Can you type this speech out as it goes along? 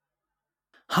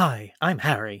Hi, I'm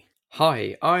Harry.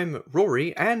 Hi, I'm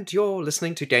Rory, and you're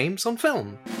listening to Games on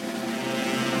Film.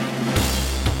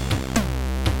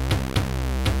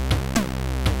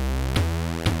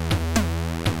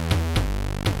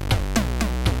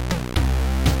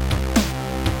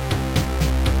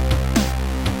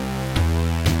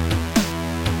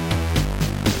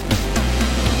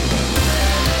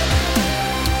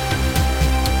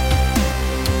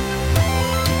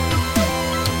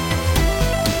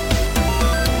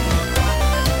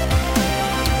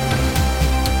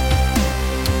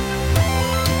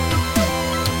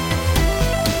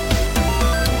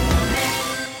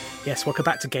 Yes, welcome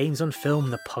back to Games on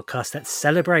Film, the podcast that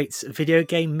celebrates video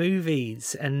game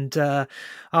movies. And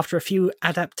after a few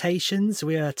adaptations,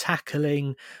 we are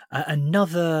tackling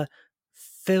another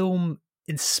film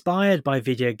inspired by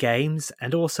video games,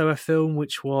 and also a film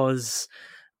which was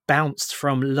bounced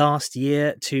from last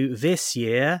year to this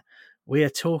year. We are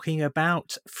talking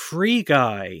about Free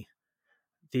Guy,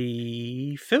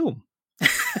 the film.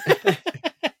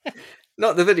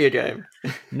 Not the video game.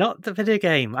 Not the video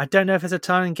game. I don't know if there's a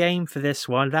time and game for this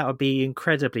one. That would be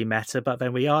incredibly meta. But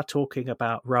then we are talking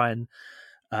about Ryan.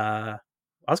 I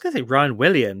was going to say Ryan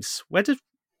Williams.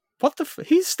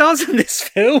 Who stars in this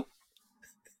film?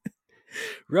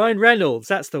 Ryan Reynolds.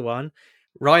 That's the one.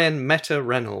 Ryan Meta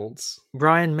Reynolds.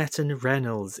 Ryan Meta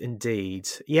Reynolds, indeed.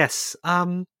 Yes.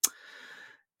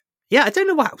 Yeah, I don't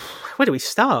know where do we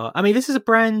start? I mean, this is a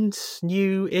brand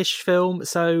new-ish film,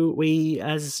 so we,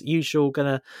 as usual, going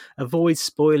to avoid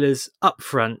spoilers up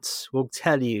front. We'll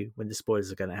tell you when the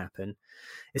spoilers are going to happen.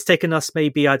 It's taken us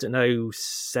maybe,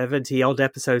 70-odd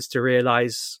episodes to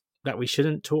realise that we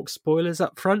shouldn't talk spoilers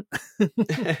up front.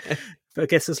 But I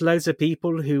guess there's loads of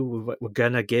people who were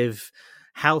going to give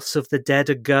House of the Dead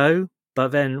a go, but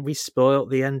then we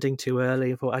spoiled the ending too early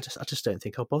and thought, I just don't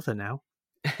think I'll bother now.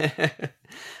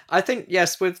 I think,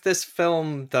 yes, with this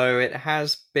film, though, it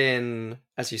has been,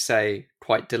 as you say,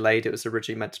 quite delayed. It was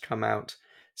originally meant to come out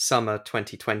summer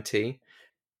 2020,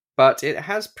 but it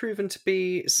has proven to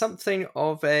be something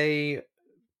of a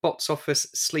box office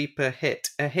sleeper hit.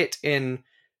 A hit in,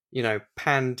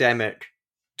 pandemic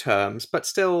terms, but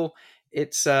still,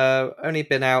 it's only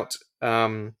been out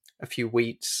a few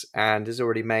weeks and has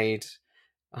already made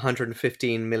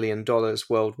 $115 million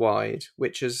worldwide,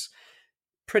 which is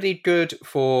pretty good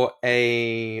for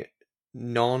a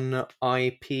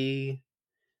non-IP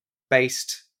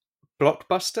based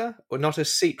blockbuster, or not a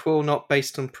sequel, not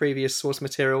based on previous source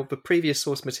material. The previous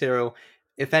source material,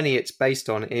 if any, it's based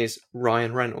on is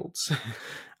Ryan Reynolds.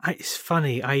 It's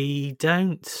funny. I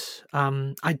don't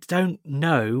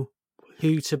know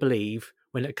who to believe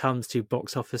when it comes to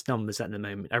box office numbers at the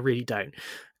moment. I really don't.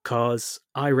 Because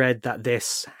I read that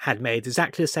this had made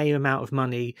exactly the same amount of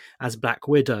money as Black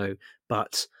Widow,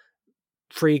 but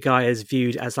Free Guy is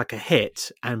viewed as like a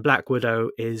hit and Black Widow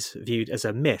is viewed as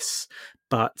a miss.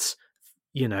 But,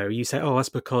 you say, oh, that's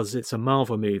because it's a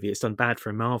Marvel movie. It's done bad for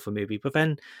a Marvel movie. But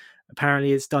then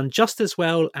apparently it's done just as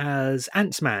well as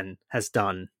Ant-Man has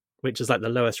done, which is like the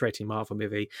lowest rating Marvel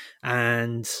movie.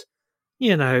 And,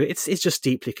 it's just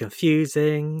deeply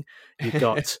confusing. You've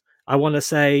got... I want to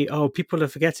say, people are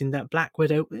forgetting that Black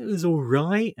Widow was all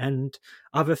right, and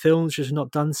other films just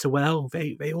not done so well.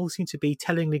 They all seem to be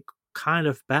tellingly kind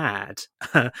of bad.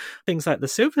 Things like the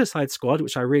Suicide Squad,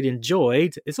 which I really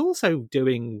enjoyed, is also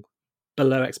doing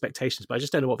below expectations, but I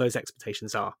just don't know what those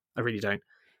expectations are. I really don't.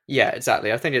 Yeah,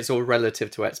 exactly. I think it's all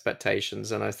relative to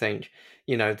expectations, and I think,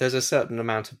 there's a certain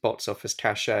amount of box office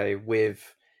cachet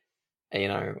with,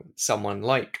 someone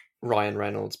like Ryan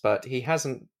Reynolds, but he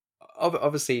hasn't...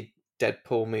 Obviously,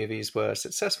 Deadpool movies were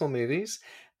successful movies,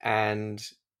 and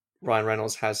Ryan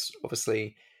Reynolds has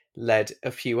obviously led a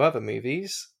few other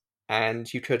movies,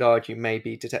 and you could argue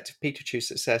maybe Detective Pikachu's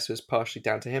success was partially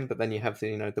down to him, but then you have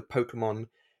the Pokemon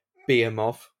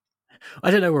behemoth.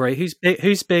 I don't know, Rory.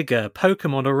 Who's bigger,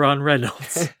 Pokemon or Ryan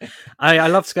Reynolds? I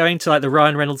love going to like the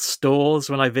Ryan Reynolds stores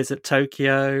when I visit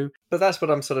Tokyo. But that's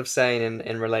what I'm sort of saying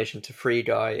in relation to Free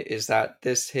Guy, is that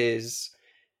this is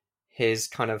his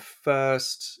kind of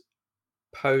first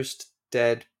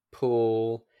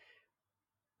post-Deadpool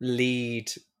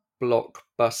lead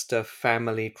blockbuster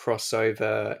family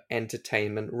crossover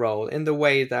entertainment role, in the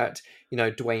way that,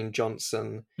 Dwayne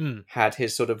Johnson had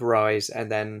his sort of rise and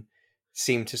then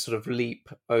seemed to sort of leap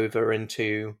over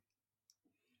into,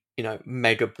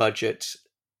 mega budget,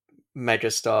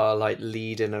 mega star, like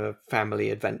lead in a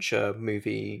family adventure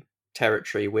movie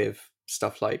territory with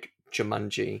stuff like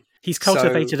Jumanji. He's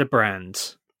cultivated a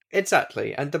brand.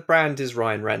 Exactly. And the brand is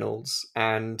Ryan Reynolds.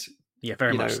 And yeah,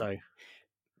 very much so.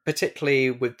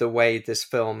 particularly with the way this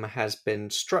film has been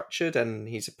structured, and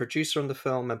he's a producer on the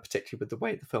film, and particularly with the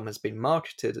way the film has been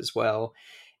marketed as well,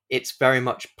 it's very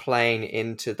much playing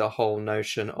into the whole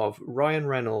notion of Ryan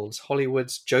Reynolds,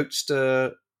 Hollywood's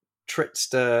jokester,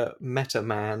 trickster, meta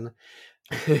man,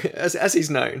 as he's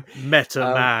known. Meta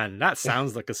Man. That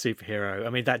sounds like a superhero. I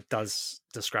mean, that does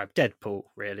describe Deadpool,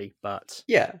 really, but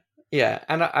yeah,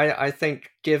 and I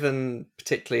think, given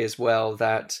particularly as well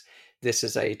that this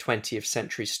is a 20th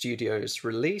Century Studios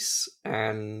release,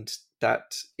 and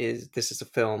this is a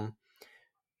film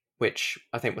which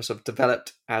I think was sort of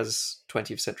developed as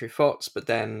 20th Century Fox, but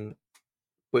then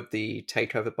with the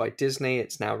takeover by Disney,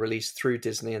 it's now released through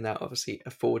Disney, and that obviously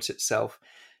affords itself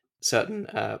certain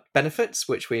benefits,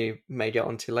 which we may get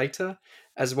onto later,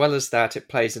 as well as that it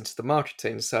plays into the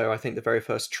marketing. So I think the very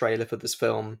first trailer for this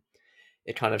film,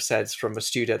 it kind of says, from a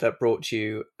studio that brought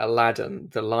you Aladdin,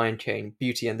 The Lion King,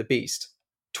 Beauty and the Beast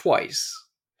twice.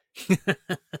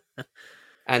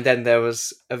 And then there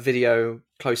was a video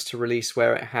close to release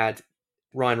where it had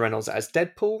Ryan Reynolds as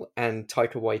Deadpool and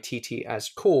Taika Waititi as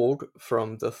Korg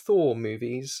from the Thor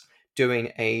movies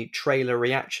doing a trailer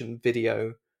reaction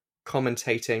video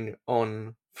commentating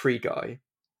on Free Guy.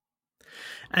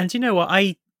 And you know what?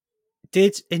 I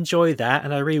did enjoy that,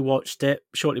 and I rewatched it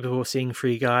shortly before seeing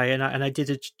Free Guy, and I did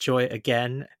enjoy it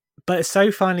again. But it's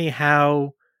so funny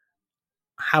how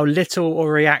little a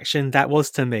reaction that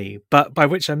was to me. But by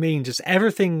which I mean just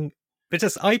everything. But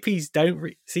just IPs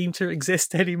don't seem to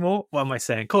exist anymore. What am I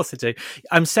saying? Of course they do.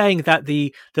 I'm saying that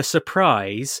the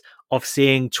surprise of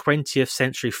seeing 20th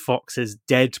Century Fox's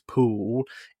Deadpool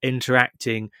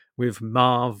interacting with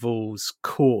Marvel's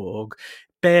Korg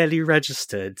barely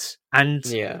registered. And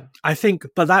yeah, I think,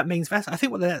 but that means I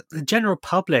think what the general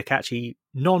public, actually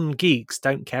non-geeks,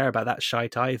 don't care about that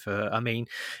shite either. I mean,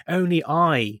 only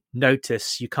I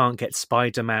notice you can't get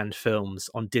Spider-Man films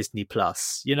on Disney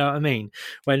Plus. You know what I mean?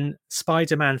 When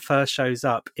Spider-Man first shows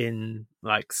up in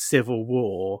like Civil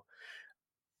War,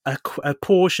 a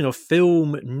portion of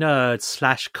film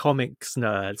nerds / comics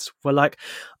nerds were like,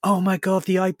 "Oh my god,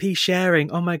 the IP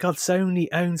sharing! Oh my god, Sony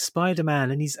owns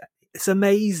Spider-Man, and it's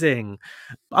amazing."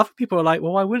 Other people are like,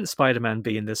 "Well, why wouldn't Spider-Man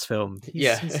be in this film?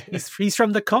 He's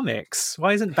from the comics.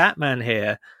 Why isn't Batman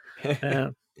here?" Yeah,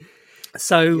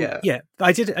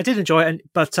 I did enjoy it,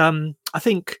 but I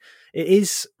think it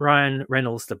is Ryan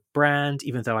Reynolds the brand,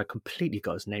 even though I completely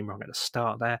got his name wrong at the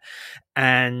start there.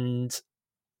 And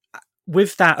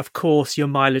with that, of course, your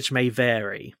mileage may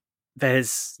vary. There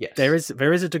is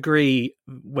a degree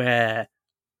where,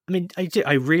 I mean,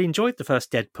 I really enjoyed the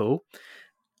first Deadpool.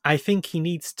 I think he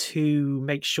needs to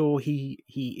make sure he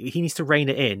needs to rein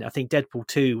it in. I think Deadpool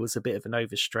 2 was a bit of an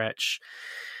overstretch.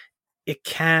 It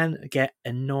can get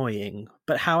annoying,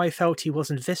 but how I felt he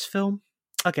was in this film,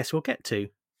 I guess we'll get to.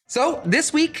 So,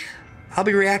 this week, I'll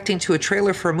be reacting to a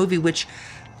trailer for a movie which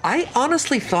I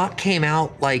honestly thought came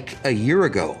out like a year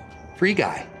ago. Free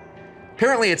Guy.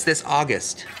 Apparently it's this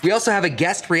August. We also have a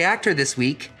guest reactor this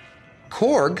week,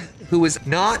 Korg, who was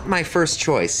not my first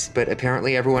choice, but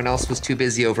apparently everyone else was too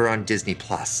busy over on Disney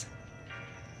Plus.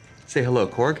 Say hello,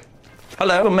 Korg.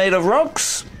 Hello, made of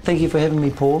rocks. Thank you for having me,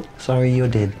 Paul. Sorry you're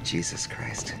dead. Jesus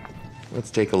Christ.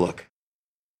 Let's take a look.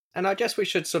 And I guess we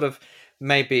should sort of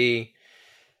maybe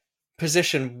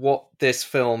position what this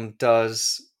film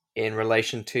does in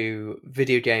relation to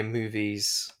video game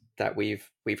movies that we've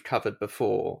covered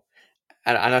before.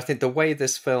 And I think the way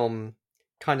this film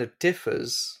kind of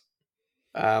differs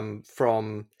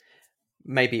from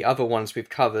maybe other ones we've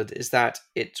covered is that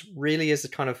it really is a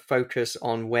kind of focus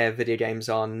on where video games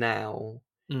are now,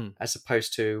 as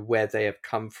opposed to where they have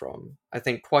come from. I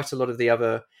think quite a lot of the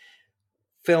other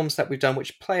films that we've done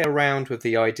which play around with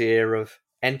the idea of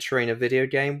entering a video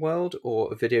game world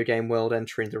or a video game world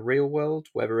entering the real world,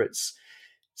 whether it's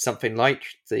something like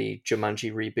the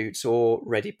Jumanji reboots or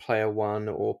Ready Player One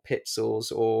or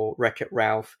Pixels or Wreck-It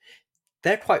Ralph,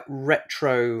 they're quite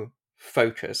retro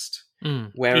focused.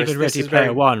 Whereas even Ready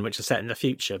Player One, which is set in the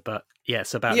future, but yeah,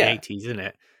 it's about the 80s, isn't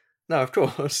it? No, of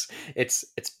course. It's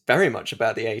very much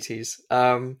about the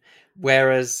 80s.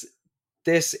 Whereas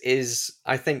this is,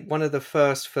 I think, one of the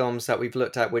first films that we've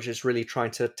looked at which is really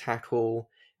trying to tackle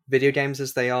video games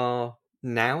as they are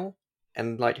now,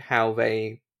 and like how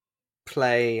they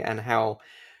play and how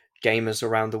gamers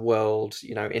around the world,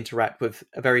 interact with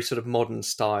a very sort of modern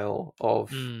style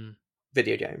of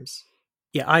video games.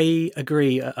 Yeah, I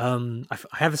agree. I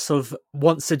have a sort of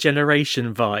once a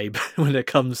generation vibe when it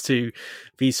comes to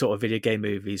these sort of video game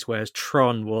movies, whereas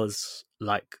Tron was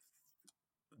like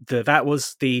that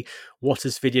was the what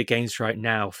is video games right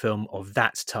now film of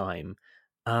that time.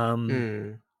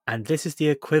 And this is the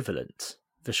equivalent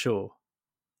for sure.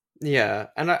 Yeah,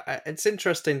 and it's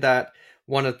interesting that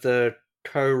one of the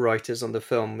co-writers on the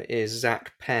film is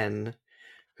Zach Penn,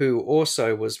 who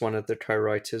also was one of the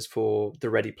co-writers for the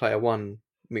Ready Player One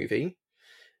movie.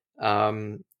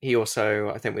 He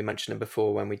also, I think we mentioned him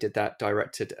before when we did that,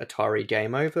 directed Atari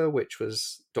Game Over, which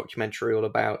was a documentary all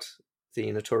about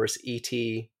the notorious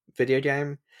E.T. video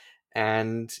game.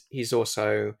 And he's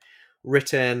also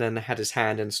written and had his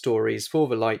hand in stories for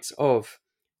the likes of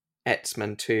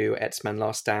X-Men 2, X-Men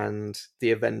Last Stand, The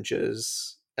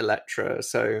Avengers, Elektra.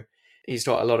 So he's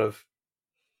got a lot of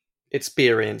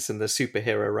experience in the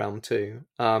superhero realm too.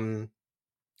 Though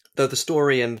the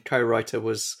story and co-writer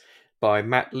was by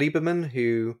Matt Lieberman,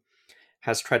 who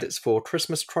has credits for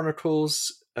Christmas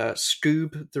Chronicles,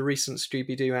 Scoob, the recent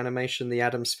Scooby-Doo animation, the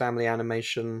Addams Family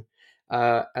animation,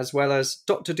 as well as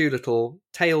Dr. Dolittle,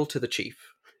 Tale to the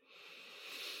Chief.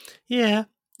 Yeah.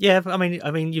 I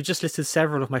mean, you've just listed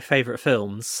several of my favourite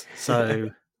films,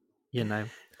 so you know.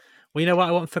 Well, you know what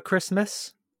I want for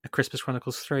Christmas? A Christmas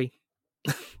Chronicles 3.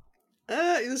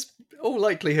 There's all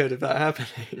likelihood of that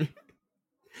happening.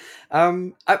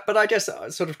 But I guess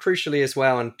sort of crucially as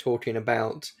well, and talking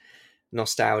about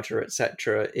nostalgia,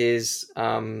 etc., is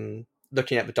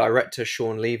looking at the director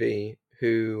Sean Levy,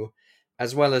 who,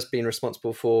 as well as being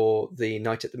responsible for the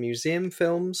Night at the Museum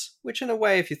films, which in a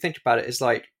way, if you think about it, is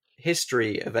like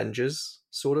history Avengers,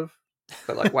 sort of,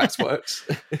 but like Waxworks.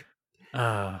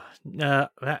 That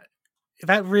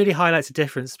really highlights the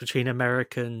difference between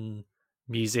American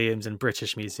museums and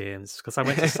British museums, because I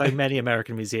went to so many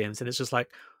American museums and it's just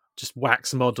like just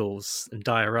wax models and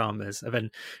dioramas, and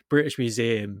then British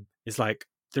Museum is like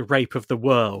the rape of the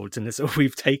world, and it's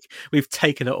we've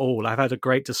taken it all. I've had a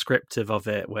great descriptive of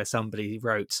it where somebody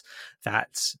wrote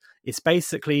that it's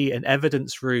basically an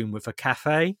evidence room with a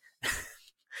cafe.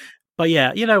 But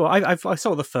yeah, you know, I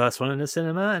saw the first one in the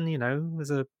cinema, and you know,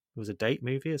 it was a date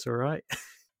movie. It's all right.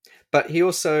 But he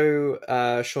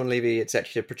also, Sean Levy,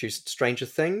 executive produced Stranger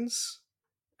Things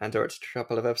and directed a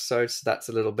couple of episodes. So that's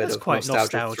a little bit of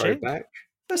nostalgia throwback.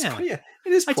 It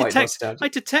is quite nostalgic. I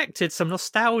detected some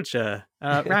nostalgia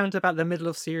round about the middle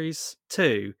of series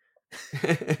 2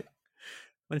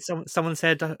 when someone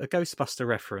said a Ghostbuster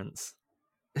reference.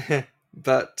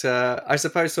 But I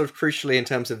suppose, sort of crucially, in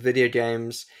terms of video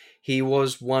games, he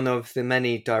was one of the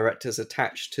many directors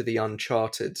attached to the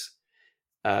Uncharted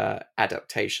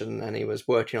adaptation, and he was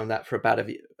working on that for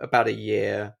about a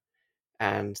year,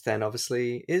 and then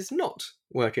obviously is not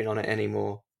working on it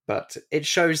anymore. But it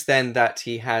shows then that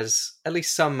he has at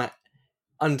least some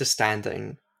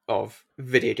understanding of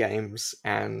video games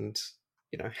and,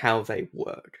 you know, how they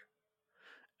work.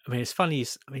 I mean, it's funny.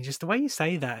 I mean, just the way you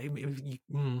say that,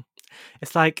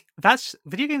 it's like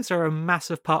video games are a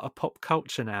massive part of pop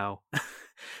culture now.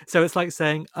 So it's like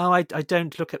saying, "Oh, I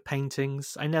don't look at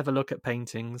paintings. I never look at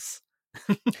paintings."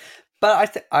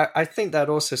 But I think that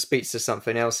also speaks to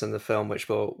something else in the film, which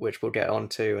we'll get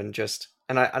onto,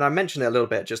 and I mentioned it a little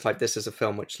bit, just like this is a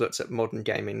film which looks at modern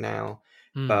gaming now.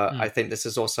 But I think this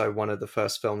is also one of the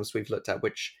first films we've looked at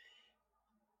which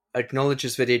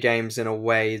acknowledges video games in a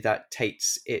way that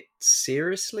takes it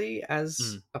seriously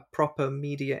as a proper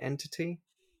media entity.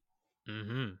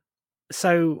 Mm-hmm.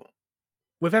 So,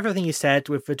 with everything you said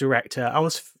with the director, I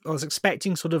was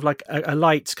expecting sort of like a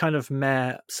light kind of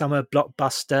summer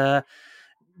blockbuster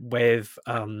with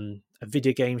a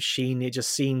video game sheen. It just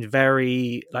seemed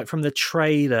very, like, from the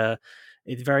trailer,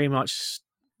 it very much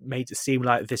made it seem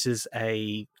like this is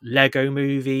a Lego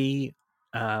movie.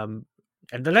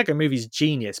 And the Lego movie is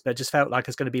genius, but it just felt like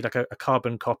it's going to be like a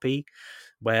carbon copy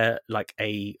where like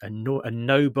a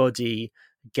nobody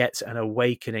gets an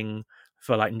awakening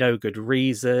for like no good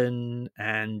reason,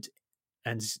 and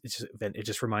then it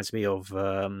just reminds me of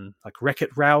like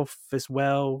Wreck-It Ralph as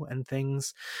well and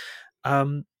things.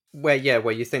 Where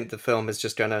you think the film is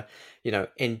just going to, you know,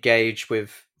 engage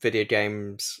with video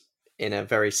games in a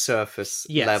very surface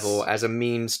level as a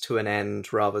means to an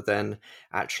end, rather than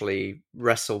actually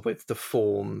wrestle with the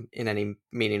form in any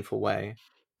meaningful way.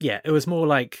 Yeah, it was more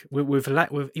like with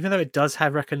even though it does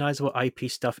have recognizable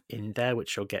IP stuff in there,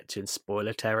 which you'll get to in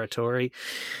spoiler territory,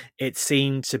 it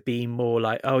seemed to be more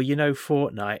like, oh, you know,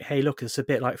 Fortnite. Hey, look, it's a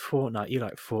bit like Fortnite. You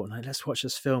like Fortnite? Let's watch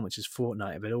this film, which is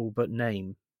Fortnite, but all but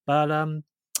name. But I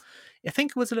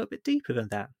think it was a little bit deeper than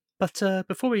that. But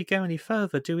before we go any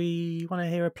further, do we want to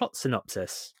hear a plot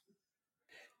synopsis?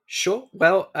 Sure.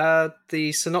 Well,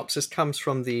 the synopsis comes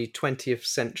from the 20th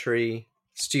Century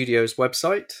Studios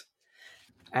website,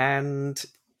 and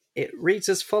it reads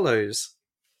as follows.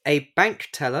 A bank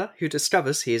teller who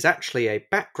discovers he is actually a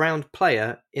background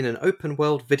player in an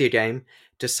open-world video game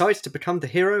decides to become the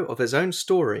hero of his own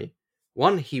story,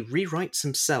 one he rewrites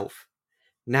himself.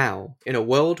 Now, in a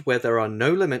world where there are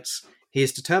no limits, he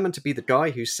is determined to be the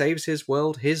guy who saves his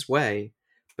world his way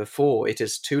before it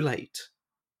is too late.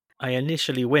 I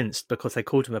initially winced because they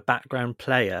called him a background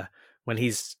player when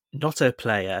he's not a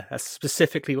player. That's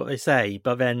specifically what they say.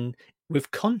 But then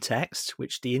with context,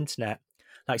 which the internet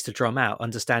likes to drum out,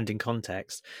 understanding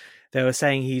context, they were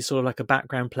saying he's sort of like a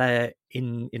background player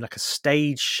in like a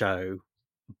stage show,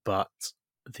 but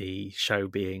the show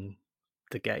being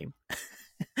the game.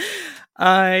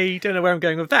 I don't know where I'm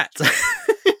going with that.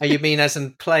 Oh, you mean as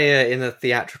in player in a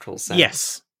theatrical sense?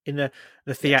 Yes, in the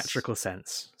theatrical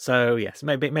sense. So yes,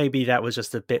 maybe that was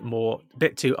just a bit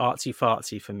too artsy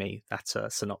fartsy for me, that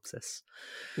synopsis.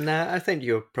 Nah, I think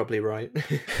you're probably right.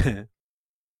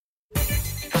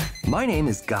 My name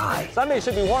is Guy. Sunday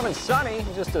should be warm and sunny,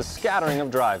 just a scattering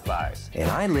of drive-bys. And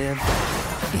I live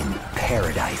in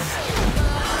paradise.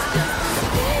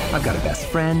 I've got a best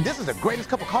friend. This is the greatest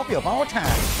cup of coffee of all time.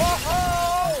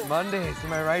 Oh! Mondays,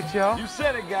 am I right, y'all? You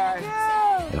said it, guy.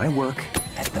 And I work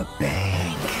at the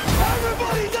bank.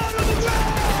 Everybody down on the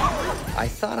ground! I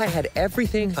thought I had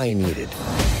everything I needed.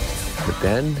 But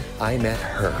then I met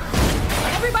her.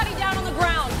 Everybody down on the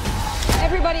ground.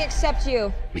 Everybody except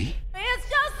you. Me? It's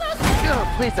just a...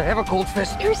 Please, I have a goldfish.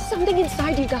 There's something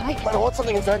inside you, Guy. I want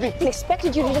something inside me. I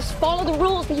expected you to just follow the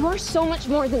rules, but you are so much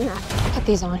more than that. Put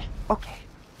these on. Okay,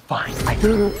 fine.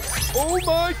 Oh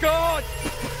my God!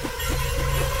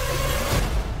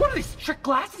 What are these, trick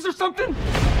glasses or something?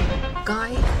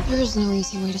 Guy, there is no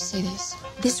easy way to say this.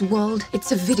 This world,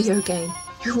 it's a video game.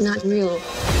 You're not real.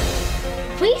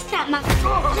 Please stop my...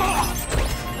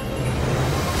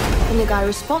 And the guy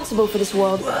responsible for this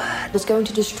world is going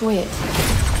to destroy it.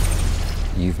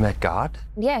 You've met God?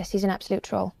 Yes, he's an absolute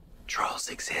troll. Trolls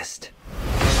exist.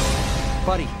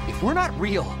 Buddy, if we're not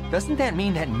real, doesn't that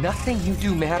mean that nothing you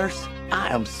do matters? I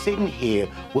am sitting here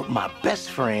with my best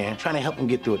friend trying to help him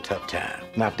get through a tough time.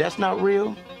 Now, if that's not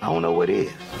real, I don't know what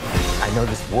is. I know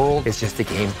this world is just a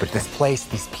game, but this place,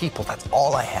 these people, that's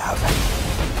all I have.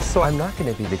 So I'm not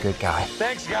going to be the good guy.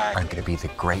 Thanks, guy. I'm going to be the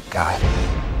great guy.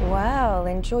 Well,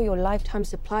 enjoy your lifetime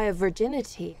supply of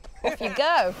virginity. Off you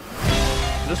go.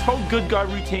 This whole good guy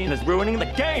routine is ruining the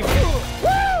game.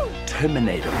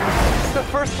 Terminator. It's the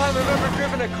first time I've ever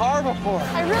driven a car before.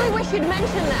 I really wish you'd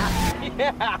mention that.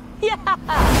 Yeah. Yeah.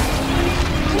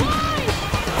 Why?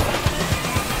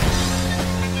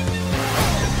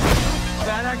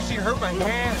 That actually hurt my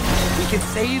hand. We can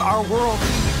save our world,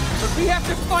 but we have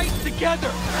to fight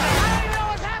together. I don't know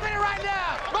what's happening right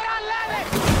now, but I love it!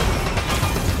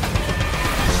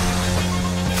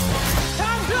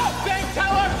 Time's up, bank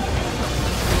teller!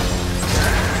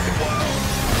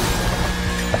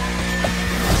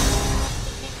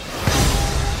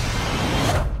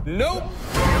 Nope.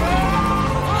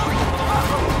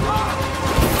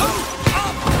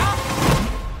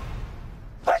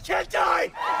 I can't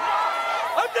die!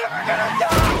 I'm never gonna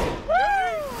die!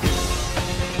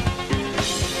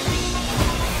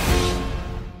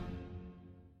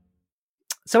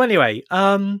 So anyway,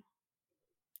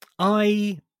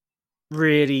 I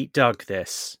really dug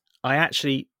this. I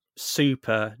actually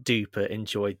super duper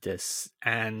enjoyed this,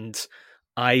 and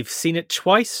I've seen it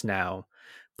twice now.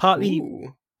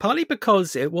 Partly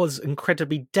because it was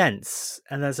incredibly dense,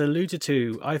 and as alluded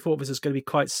to, I thought this was going to be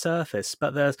quite surface,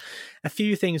 but there's a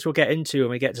few things we'll get into when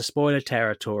we get to spoiler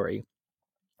territory,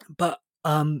 but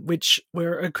which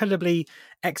were incredibly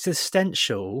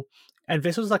existential. And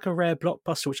this was like a rare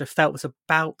blockbuster, which I felt was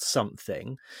about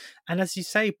something. And as you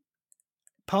say,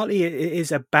 partly it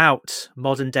is about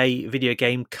modern day video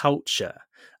game culture.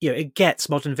 You know, it gets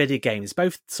modern video games,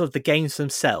 both sort of the games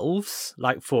themselves,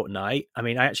 like Fortnite. I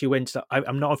mean, I actually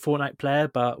I'm not a Fortnite player,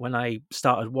 but when I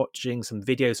started watching some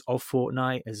videos of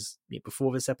Fortnite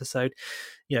before this episode,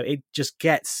 you know, it just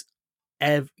gets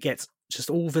just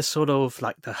all the sort of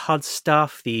like the HUD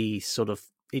stuff, the sort of,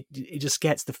 it just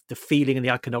gets the feeling and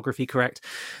the iconography correct.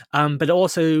 But it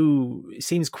also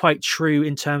seems quite true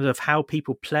in terms of how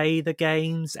people play the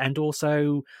games, and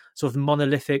also sort of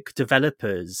monolithic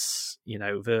developers. You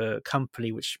know, the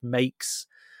company which makes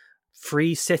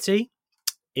Free City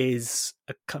is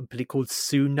a company called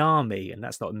Tsunami, and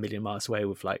that's not a million miles away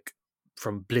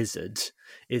from Blizzard,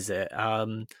 is it?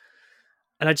 And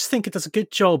I just think it does a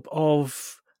good job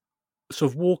of sort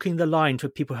of walking the line for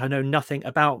people who know nothing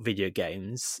about video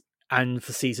games and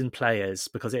for seasoned players,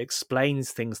 because it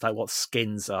explains things like what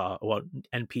skins are or what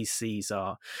NPCs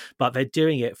are, but they're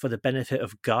doing it for the benefit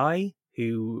of Guy,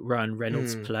 who Ryan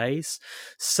Reynolds plays.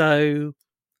 So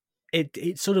it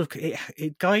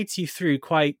guides you through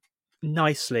quite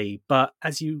nicely. But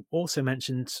as you also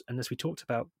mentioned, and as we talked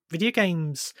about, video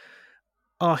games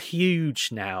are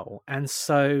huge now, and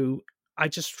so I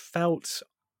just felt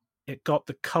it got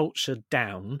the culture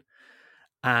down,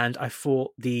 and I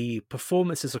thought the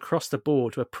performances across the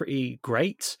board were pretty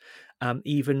great.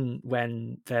 Even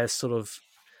when there's sort of,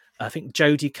 I think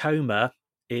Jodie Comer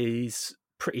is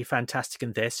pretty fantastic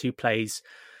in this, who plays,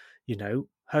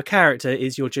 her character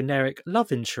is your generic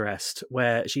love interest,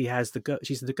 where she's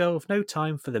the girl with no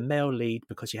time for the male lead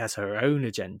because she has her own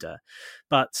agenda.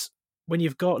 But when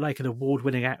you've got like an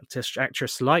award-winning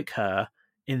actress like her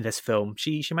in this film,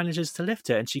 she manages to lift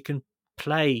it, and she can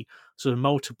play sort of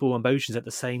multiple emotions at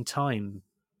the same time,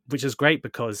 which is great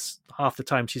because half the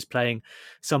time she's playing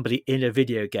somebody in a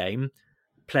video game,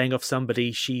 playing off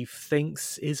somebody she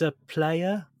thinks is a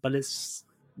player, but it's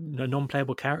a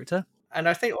non-playable character. And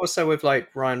I think also with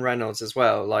like Ryan Reynolds as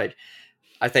well, like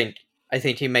I think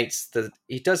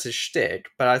he does his shtick,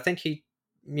 but I think he,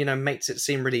 makes it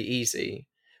seem really easy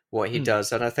what he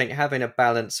does. And I think having a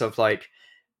balance of like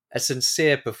a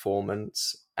sincere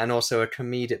performance and also a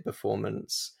comedic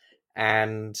performance,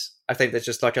 and I think there's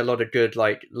just like a lot of good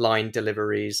like line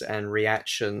deliveries and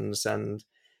reactions, and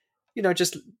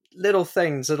just little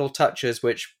things, little touches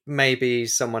which maybe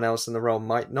someone else in the role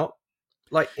might not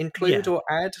like include or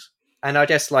add. And I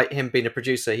guess like him being a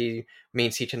producer, he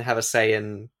means he can have a say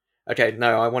in, okay,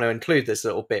 no, I want to include this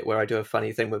little bit where I do a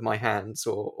funny thing with my hands,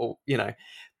 or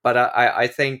But I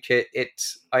think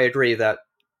I agree that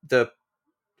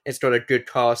it's got a good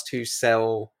cast who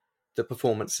sell the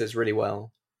performances really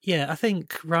well. Yeah, I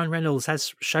think Ryan Reynolds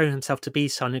has shown himself to be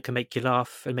someone who can make you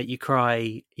laugh and make you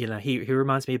cry. He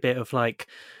reminds me a bit of like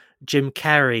Jim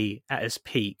Carrey at his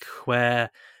peak, where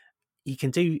he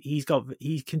can do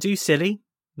silly,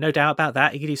 no doubt about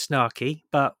that. He can do snarky,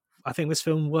 but I think this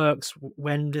film works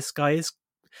when this guy is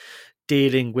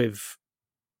dealing with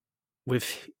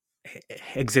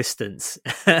existence,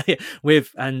 I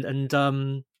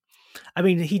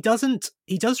mean, he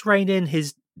does rein in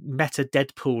his meta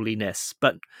Deadpooliness,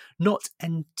 but not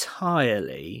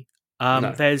entirely.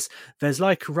 No. There's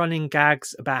like running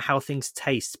gags about how things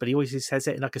taste, but he always says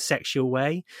it in like a sexual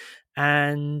way,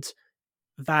 and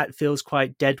that feels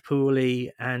quite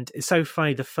Deadpool-y. And it's so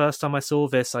funny, the first time I saw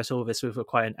this with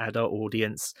quite an adult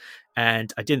audience,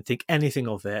 and I didn't think anything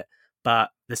of it. But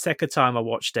the second time I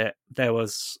watched it, there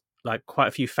was like quite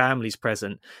a few families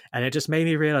present, and it just made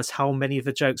me realize how many of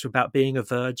the jokes were about being a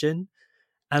virgin.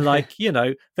 And like,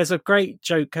 there's a great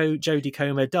joke Jodie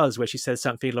Comer does where she says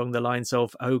something along the lines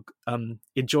of,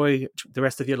 enjoy the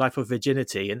rest of your life of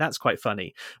virginity. And that's quite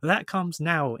funny. But that comes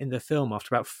now in the film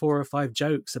after about 4 or 5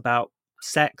 jokes about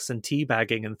sex and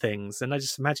teabagging and things. And I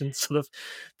just imagine sort of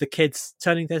the kids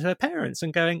turning to their parents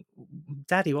and going,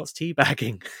 Daddy, what's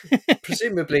teabagging?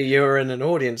 Presumably you're in an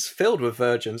audience filled with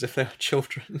virgins if they're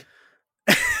children.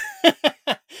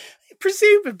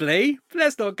 Presumably.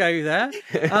 Let's not go there.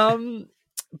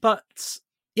 But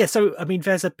yeah, so I mean,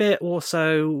 there's a bit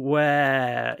also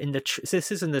where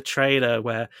this is in the trailer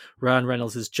where Ryan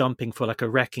Reynolds is jumping for like a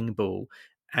wrecking ball,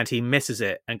 and he misses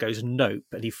it and goes nope,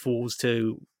 and he falls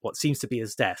to what seems to be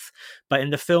his death. But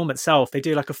in the film itself, they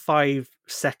do like a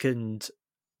 5-second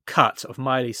cut of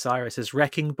Miley Cyrus's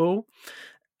wrecking ball,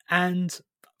 and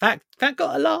that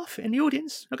got a laugh in the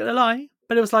audience. Not gonna lie,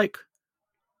 but it was like,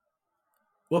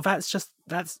 well,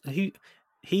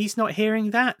 he's not hearing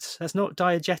that. That's not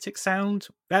diegetic sound.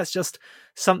 That's just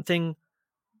something.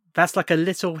 That's like a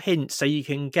little hint so you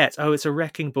can get, oh, it's a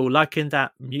wrecking ball, like in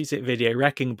that music video,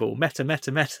 Wrecking Ball, meta.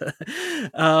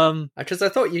 Because I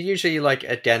thought you're usually like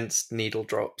against needle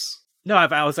drops. No,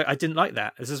 I was like, I didn't like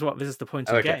that. This is the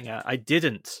point I'm getting at. I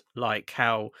didn't like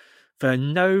how, for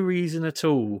no reason at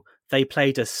all, they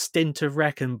played a stint of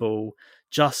Wrecking Ball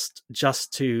just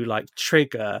to like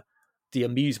trigger the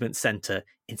amusement center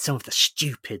in some of the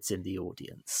stupids in the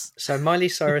audience. So Miley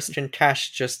Cyrus can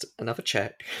cash just another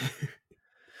check.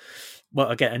 Well,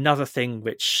 again, another thing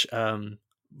which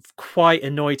quite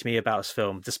annoyed me about this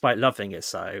film, despite loving it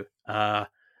so, a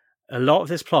lot of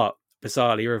this plot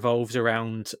bizarrely revolves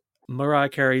around Mariah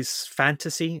Carey's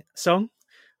Fantasy song,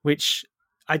 which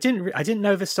I didn't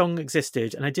know this song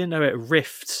existed, and I didn't know it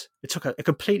riffed. It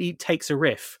completely takes a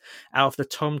riff out of the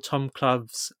Tom Tom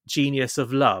Club's Genius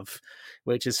of Love,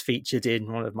 which is featured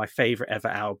in one of my favorite ever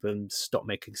albums, Stop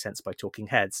Making Sense by Talking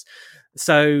Heads.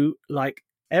 So like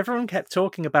everyone kept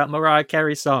talking about Mariah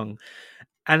Carey's song,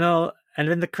 and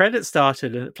then the credits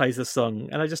started and it plays the song,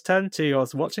 and I just turned to who I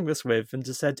was watching this with and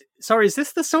just said, sorry, is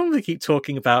this the song they keep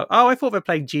talking about? Oh, I thought they were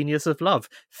playing Genius of Love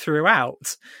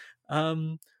throughout.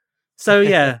 So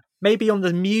yeah, maybe on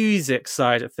the music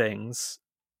side of things,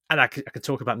 and I could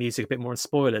talk about music a bit more in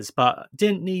spoilers, but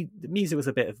didn't need, the music was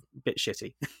a bit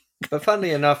shitty. But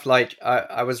funnily enough, like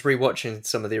I was rewatching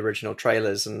some of the original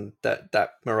trailers, and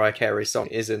that Mariah Carey song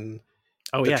is in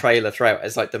the trailer throughout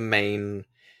as like the main,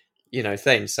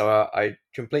 thing. So I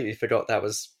completely forgot that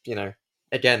was,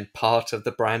 again, part of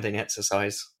the branding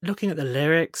exercise. Looking at the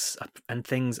lyrics and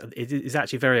things, it is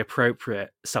actually very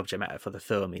appropriate subject matter for the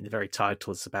film. I mean, the very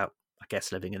title is about, I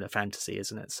guess, living in a fantasy,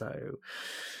 isn't it? So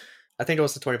I think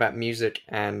also talking about music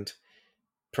and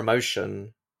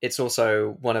promotion, it's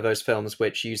also one of those films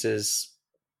which uses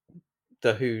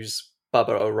The Who's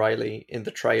Baba O'Reilly in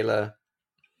the trailer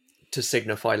to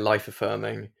signify life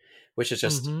affirming, which is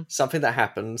just something that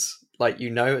happens. Like,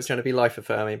 it's going to be life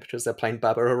affirming because they're playing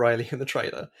Baba O'Reilly in the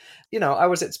trailer. I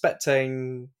was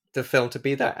expecting the film to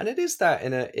be that, and it is that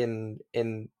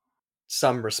in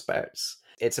some respects.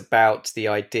 It's about the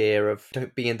idea of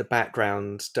don't be in the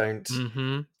background, don't.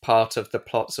 Part of the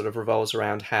plot sort of revolves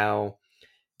around how,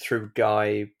 through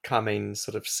Guy coming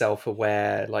sort of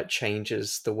self-aware, like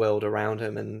changes the world around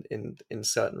him in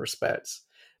certain respects.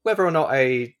 Whether or not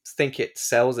I think it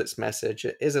sells its message,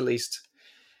 it is at least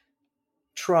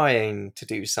trying to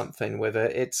do something with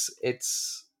it.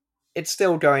 It's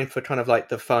still going for kind of like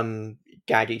the fun,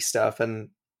 gaggy stuff, and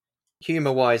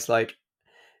humor-wise, like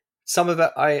some of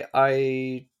it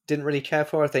I didn't really care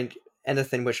for. I think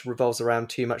anything which revolves around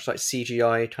too much like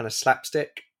CGI kind of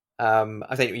slapstick.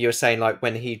 I think you were saying like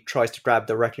when he tries to grab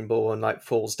the wrecking ball and like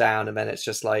falls down, and then it's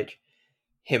just like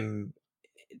him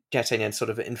getting in sort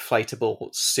of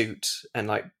inflatable suit and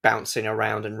like bouncing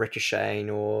around and ricocheting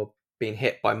or being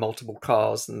hit by multiple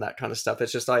cars and that kind of stuff.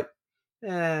 It's just like,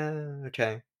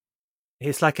 okay.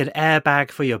 It's like an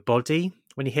airbag for your body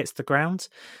when he hits the ground.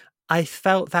 I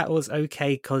felt that was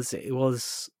okay because it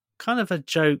was kind of a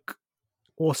joke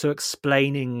also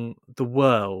explaining the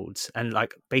world and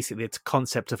like basically its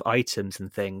concept of items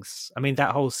and things. I mean,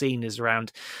 that whole scene is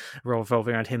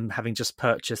revolving around him having just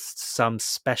purchased some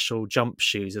special jump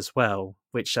shoes as well,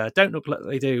 which don't look like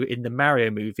they do in the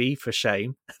Mario movie, for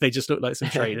shame. They just look like some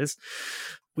trainers.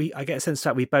 I get a sense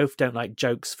that we both don't like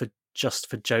jokes for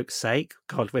joke's sake.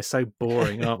 God, we're so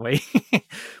boring, aren't we?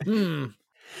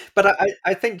 But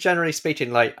I think generally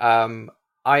speaking, like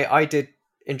I did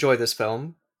enjoy this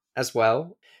film as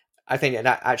well. I think it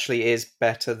actually is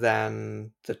better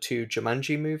than the 2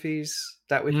 Jumanji movies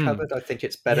that we've covered. I think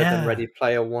it's better than Ready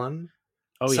Player One.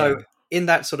 In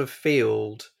that sort of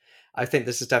field, I think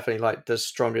this is definitely like the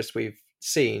strongest we've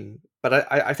seen. But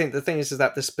I think the thing is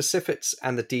that the specifics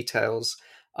and the details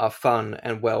are fun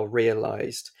and well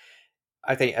realized.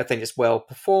 I think it's well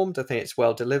performed. I think it's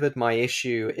well delivered. My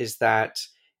issue is that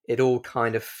it all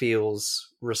kind of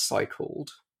feels recycled.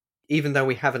 Even though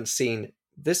we haven't seen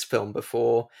this film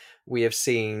before, we have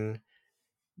seen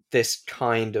this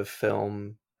kind of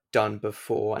film done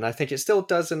before, and I think it still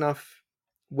does enough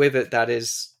with it that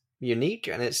is unique,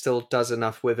 and it still does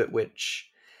enough with it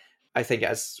which I think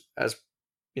as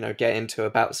get into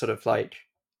about sort of like,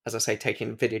 as I say,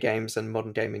 taking video games and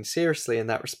modern gaming seriously in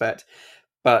that respect.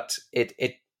 But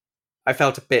I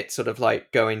felt a bit sort of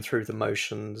like going through the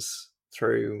motions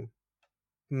through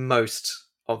most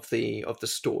of the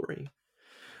story.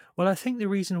 Well, I think the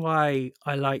reason why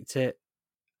I liked it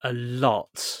a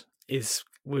lot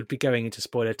would be going into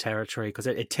spoiler territory, because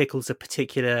it tickles a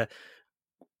particular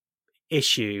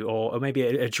issue, or maybe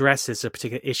it addresses a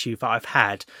particular issue that I've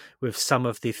had with some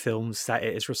of the films that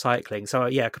it is recycling. So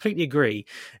yeah, I completely agree.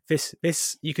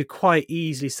 This you could quite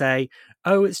easily say,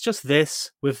 oh, it's just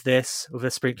this with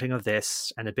a sprinkling of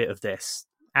this and a bit of this.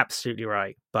 Absolutely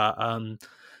right. But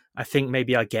I think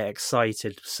maybe I get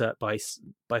excited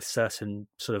by certain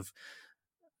sort of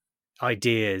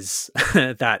ideas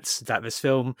that this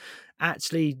film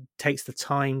actually takes the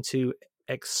time to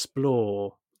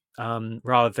explore,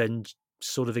 rather than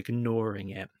sort of ignoring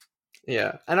it.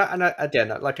 Yeah, and I,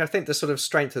 again, like I think the sort of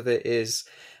strength of it is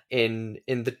in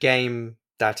the game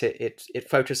that it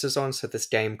focuses on. So this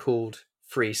game called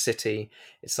Free City,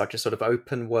 it's like a sort of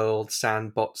open world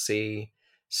sandboxy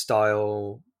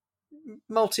style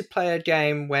multiplayer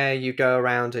game where you go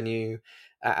around and you,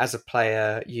 as a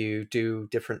player, you do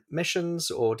different missions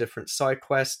or different side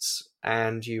quests,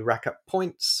 and you rack up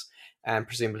points, and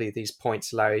presumably these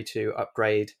points allow you to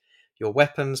upgrade your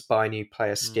weapons, buy new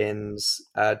player skins,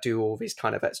 do all these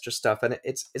kind of extra stuff. And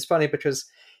it's funny because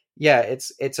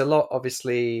it's a lot,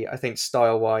 obviously. I think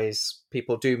style wise,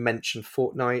 people do mention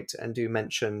Fortnite and do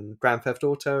mention Grand Theft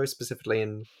Auto, specifically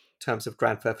in terms of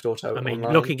Grand Theft Auto. I mean,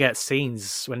 Online. looking at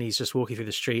scenes when he's just walking through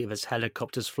the street with his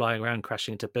helicopters flying around,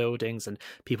 crashing into buildings, and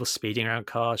people speeding around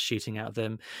cars, shooting at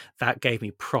them, that gave me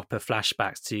proper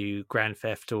flashbacks to Grand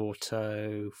Theft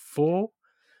Auto 4.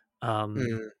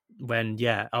 When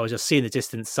I was just seeing the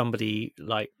distance somebody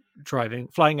like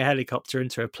flying a helicopter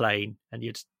into a plane, and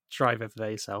you'd drive over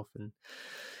there yourself.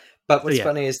 But what's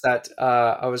funny is that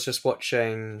I was just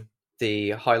watching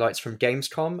the highlights from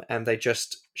Gamescom, and they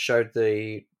just showed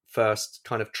the first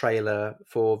kind of trailer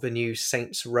for the new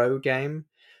Saints Row game,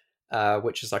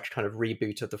 which is like a kind of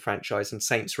reboot of the franchise. And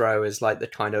Saints Row is like the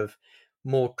kind of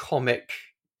more comic,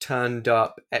 turned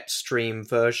up, extreme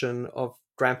version of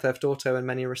Grand Theft Auto in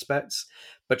many respects.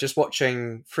 But just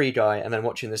watching Free Guy and then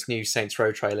watching this new Saints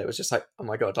Row trailer, it was just like, oh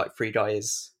my god, like Free Guy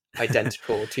is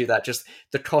identical to that. Just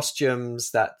the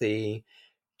costumes that the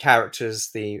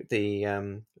characters, the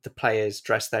players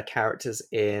dress their characters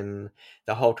in,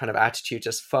 the whole kind of attitude,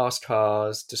 just fast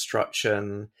cars,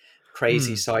 destruction,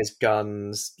 crazy sized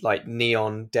guns, like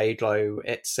neon dayglow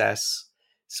excess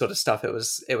sort of stuff. It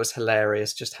was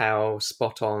hilarious just how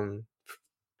spot on.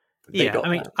 Yeah, I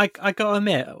mean, I gotta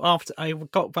admit, after I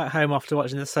got back home after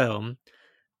watching the film,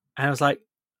 and I was like,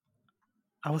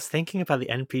 I was thinking about the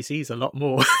NPCs a lot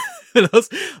more. And I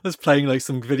was playing like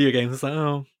some video games. I was like,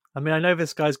 oh, I mean, I know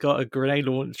this guy's got a grenade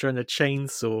launcher and a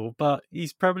chainsaw, but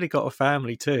he's probably got a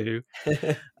family too.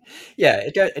 Yeah,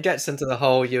 it gets into the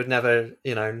whole, you'd never,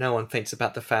 no one thinks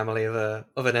about the family of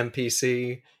an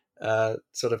NPC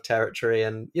sort of territory,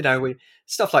 and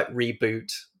stuff like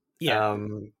Reboot. Yeah,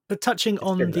 but touching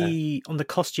on the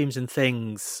costumes and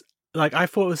things, like I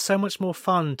thought it was so much more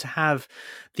fun to have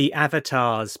the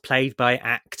avatars played by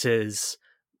actors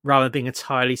rather than being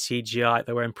entirely CGI like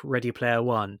they were in Ready Player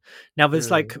One. Now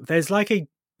there's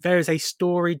a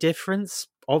story difference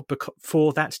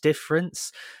for that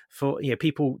difference. For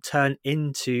people turn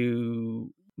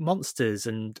into monsters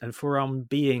and forearm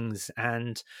beings,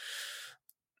 and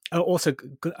also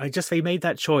they made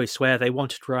that choice where they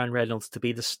wanted Ryan Reynolds to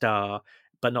be the star,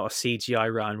 but not a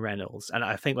CGI Ryan Reynolds, and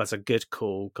I think that's a good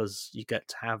call because you get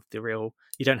to have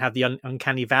you don't have the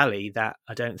uncanny valley that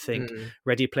I don't think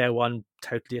Ready Player One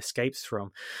totally escapes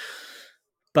from.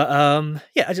 But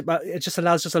it just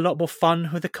allows just a lot more fun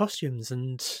with the costumes,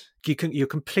 and you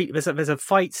complete. There's a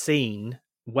fight scene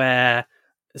where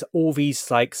all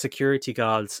these like security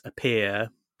guards appear,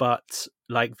 but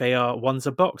like one's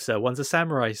a boxer, one's a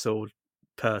samurai sword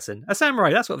person, a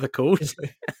samurai. That's what they're called.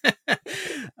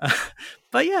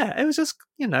 But yeah, it was just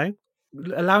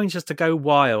allowing just to go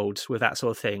wild with that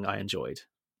sort of thing. I enjoyed.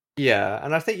 Yeah,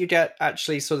 and I think you get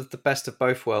actually sort of the best of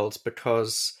both worlds,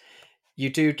 because you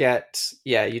do get,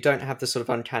 you don't have the sort of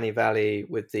uncanny valley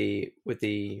with the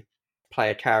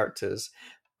player characters,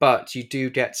 but you do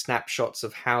get snapshots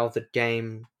of how the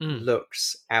game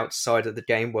looks outside of the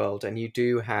game world, and you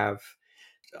do have,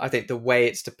 I think the way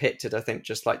it's depicted, I think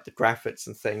just like the graphics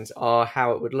and things are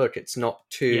how it would look. It's not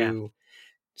too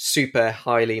super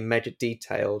highly mega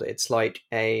detailed. It's like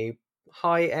a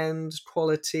high-end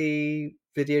quality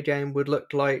video game would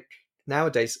look like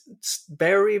nowadays. It's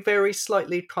very, very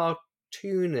slightly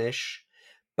cartoonish,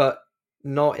 but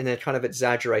not in a kind of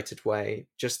exaggerated way.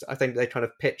 Just, I think they kind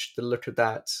of pitched the look at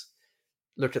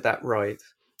that right.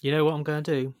 You know what I'm going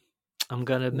to do? I'm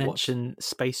going to mention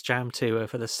Space Jam 2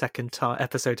 for the second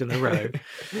episode in a row,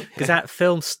 because that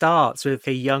film starts with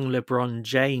a young LeBron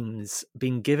James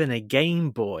being given a Game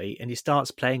Boy, and he starts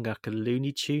playing like a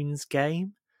Looney Tunes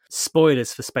game.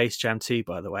 Spoilers for Space Jam 2,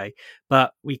 by the way,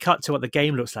 but we cut to what the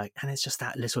game looks like, and it's just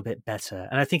that little bit better.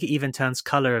 And I think it even turns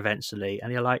color eventually,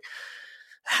 and you're like,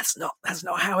 that's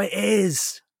not how it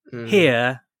is.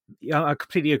 Here. I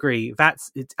completely agree.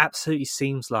 It absolutely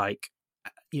seems like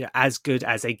as good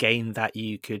as a game that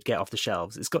you could get off the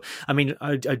shelves. It's got. I mean,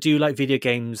 I do like video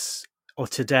games of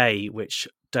today which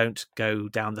don't go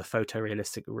down the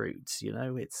photorealistic route.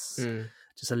 It's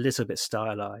just a little bit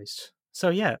stylized.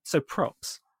 So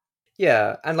props.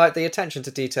 Yeah, and like the attention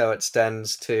to detail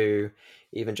extends to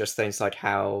even just things like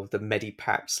how the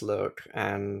medipacks look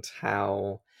and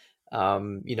how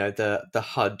the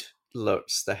HUD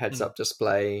looks, the heads-up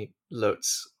display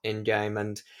looks in-game,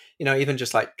 and even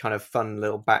just like kind of fun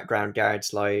little background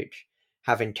guides, like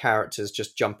having characters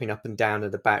just jumping up and down in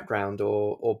the background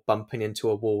or bumping into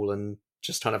a wall and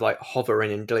just kind of like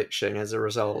hovering and glitching as a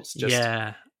result.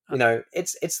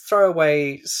 It's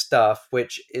throwaway stuff,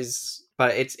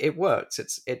 but it works.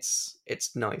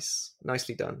 It's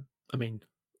nicely done. I mean,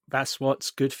 that's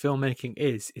what good filmmaking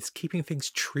is. It's keeping things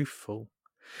truthful.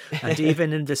 And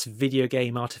even in this video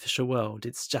game artificial world,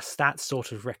 it's just that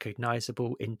sort of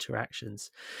recognizable interactions.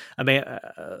 I mean,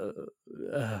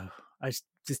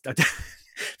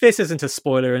 this isn't a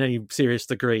spoiler in any serious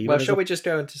degree. Well, shall we just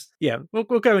go into... Yeah, we'll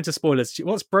go into spoilers.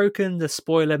 What's broken the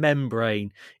spoiler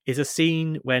membrane is a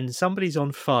scene when somebody's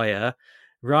on fire,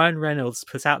 Ryan Reynolds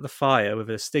puts out the fire with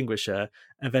an extinguisher,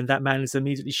 and then that man is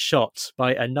immediately shot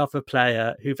by another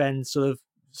player who then sort of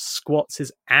squats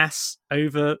his ass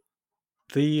over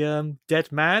the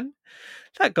dead man.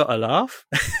 That got a laugh.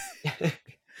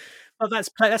 Well, that's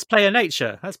player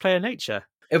nature. That's player nature.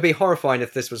 It would be horrifying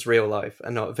if this was real life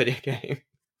and not a video game.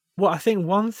 Well, I think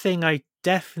one thing I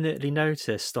definitely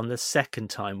noticed on the second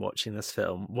time watching this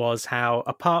film was how,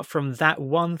 apart from that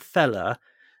one fella,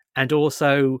 and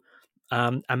also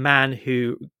a man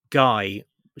who Guy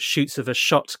shoots with a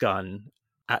shotgun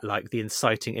at like the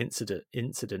inciting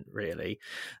incident, really,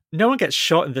 no one gets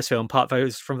shot in this film apart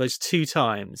from those two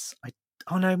times.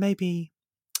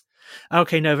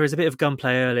 Okay, no, there's a bit of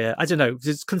gunplay earlier. I don't know.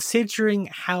 Just considering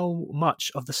how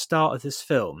much of the start of this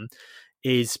film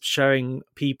is showing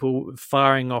people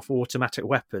firing off automatic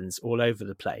weapons all over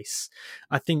the place,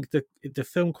 I think the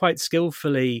film quite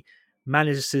skillfully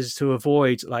manages to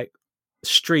avoid like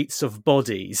streets of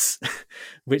bodies,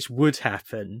 which would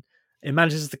happen. It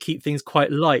manages to keep things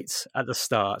quite light at the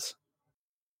start.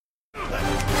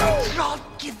 I'll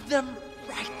give them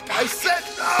right back. I said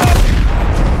no!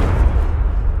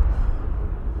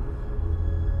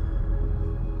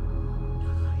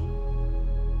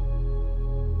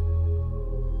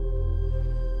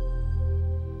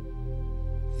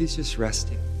 He's just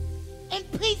resting. In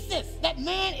pieces! That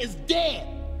man is dead!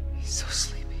 He's so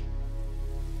sleepy.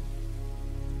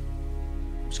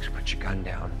 I'm just gonna put your gun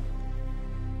down.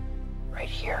 Right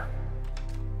here.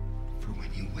 For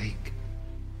when you wake.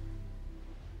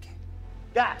 Okay.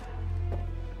 Dad!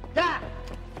 Dad!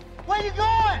 Where you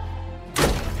going?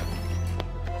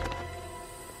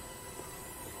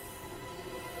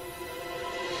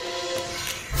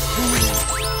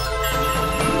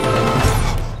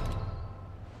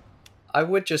 I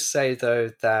would just say, though,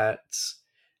 that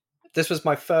this was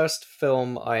my first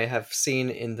film I have seen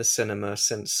in the cinema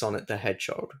since Sonic the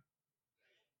Hedgehog.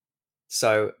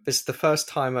 So this is the first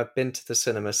time I've been to the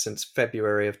cinema since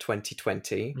February of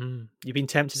 2020. You've been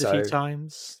tempted a few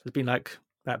times. There's been like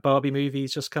that Barbie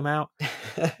movie's just come out.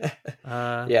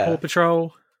 Yeah. Paw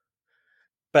Patrol.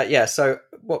 But yeah, so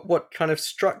what kind of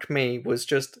struck me was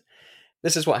just,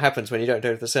 this is what happens when you don't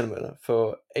go to the cinema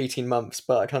for 18 months.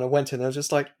 But I kind of went in and I was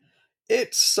just like,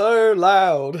 it's so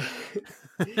loud.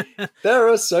 There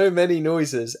are so many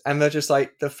noises, and they're just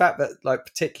like, the fact that like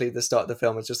particularly the start of the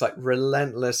film is just like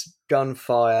relentless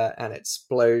gunfire and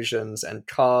explosions and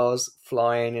cars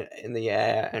flying in the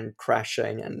air and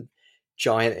crashing and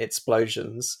giant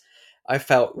explosions. I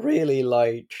felt really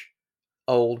like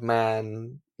old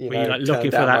man, Were you like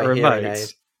looking for that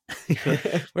remote?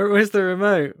 Where's the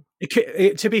remote?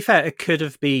 To be fair, it could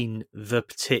have been the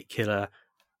particular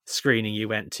screening you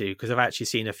went to, because I've actually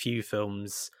seen a few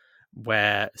films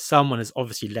where someone has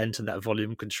obviously lent on that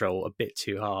volume control a bit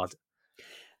too hard.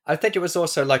 I think it was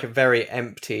also like a very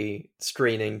empty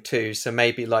screening too, so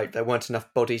maybe like there weren't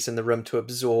enough bodies in the room to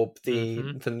absorb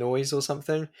the noise or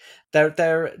something.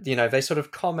 They're you know, they sort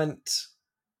of comment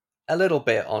a little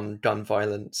bit on gun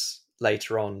violence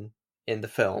later on in the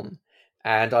film,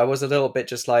 and I was a little bit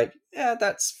just like, yeah,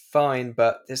 that's fine,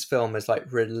 but this film is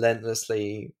like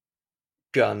relentlessly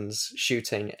guns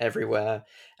shooting everywhere,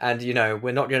 and you know,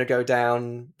 we're not going to go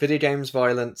down video games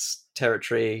violence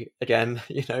territory again.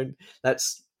 You know,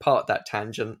 let's part that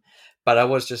tangent. But I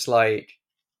was just like,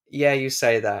 yeah, you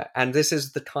say that, and this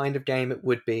is the kind of game it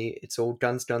would be. It's all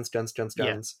guns.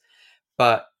 Yeah.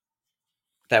 But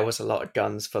there was a lot of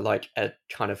guns for like a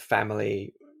kind of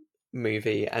family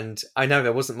movie, and I know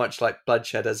there wasn't much like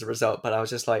bloodshed as a result, but I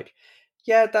was just like,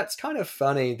 yeah, that's kind of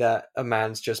funny that a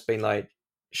man's just been like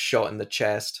shot in the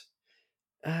chest.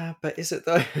 But is it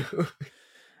though?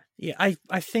 Yeah,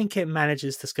 I think it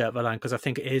manages to skirt the line, because I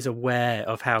think it is aware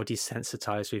of how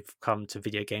desensitized we've come to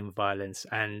video game violence.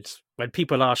 And when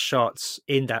people are shot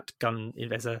in that gun,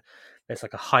 there's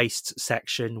like a heist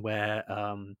section where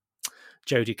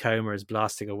Jodie Comer is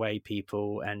blasting away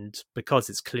people, and because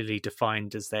it's clearly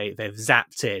defined as they've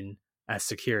zapped in as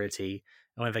security,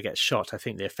 and when they get shot, I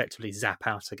think they effectively zap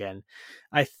out again.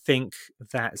 I think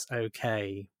that's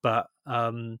okay, but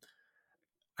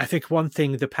I think one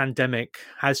thing the pandemic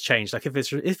has changed, like if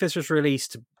this was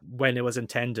released when it was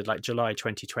intended, like July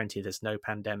 2020, there's no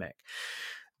pandemic.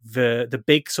 The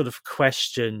big sort of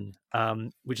question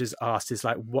which is asked is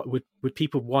like, what would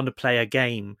people want to play a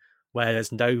game where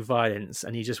there's no violence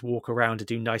and you just walk around and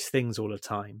do nice things all the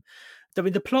time? I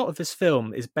mean, the plot of this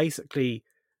film is basically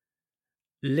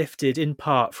lifted in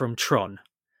part from Tron,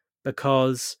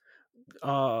 because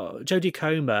Jodie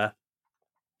Comer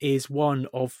is one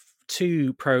of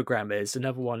two programmers.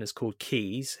 Another one is called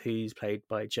Keys, who's played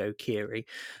by Joe Keery.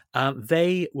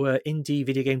 They were indie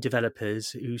video game developers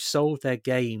who sold their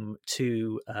game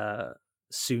to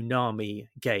Tsunami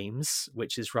Games,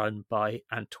 which is run by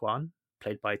Antoine,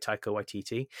 played by Taika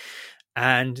Waititi.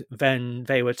 And then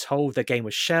they were told the game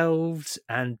was shelved,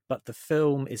 but the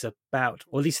film is about,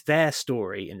 or at least their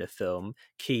story in the film,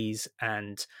 Keyes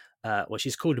and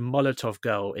she's called Molotov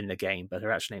Girl in the game, but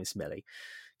her actual name is Millie.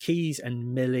 Keyes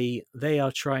and Millie, they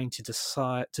are trying to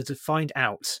decide to find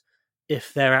out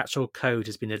if their actual code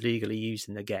has been illegally used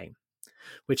in the game,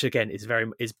 which again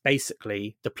is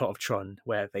basically the plot of Tron,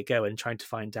 where they go and trying to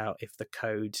find out if the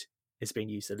code is being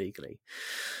used illegally.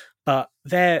 But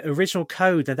their original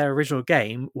code and their original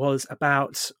game was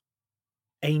about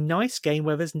a nice game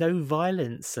where there's no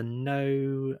violence and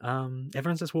no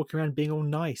everyone's just walking around being all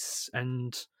nice.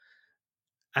 And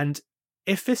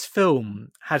if this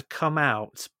film had come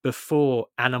out before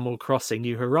Animal Crossing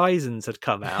New Horizons had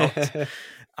come out,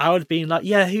 I would have been like,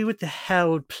 yeah, who would the hell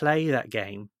would play that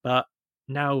game? But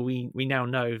now we now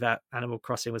know that Animal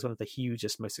Crossing was one of the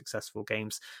hugest, most successful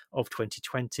games of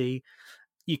 2020.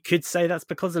 You could say that's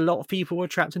because a lot of people were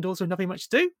trapped indoors with nothing much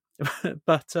to do.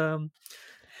 But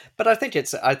I think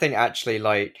actually,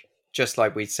 like, just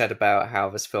like we said about how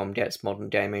this film gets modern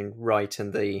gaming right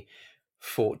in the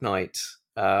Fortnite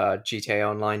GTA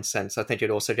Online sense, I think it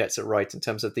also gets it right in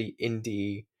terms of the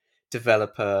indie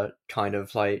developer kind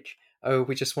of like, oh,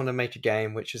 we just want to make a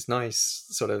game which is nice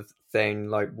sort of thing,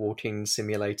 like walking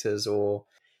simulators or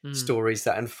stories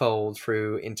that unfold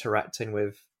through interacting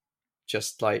with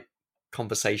just like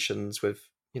conversations with,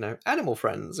 you know, animal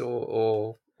friends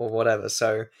or whatever.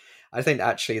 So I think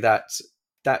actually that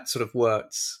sort of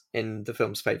works in the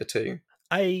film's favor too.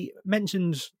 I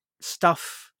mentioned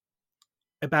stuff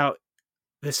about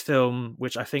this film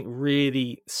which I think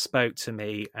really spoke to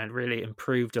me and really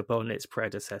improved upon its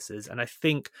predecessors, and I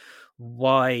think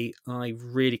why I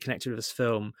really connected with this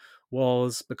film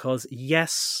was because,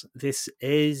 yes, this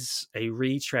is a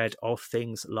retread of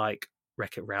things like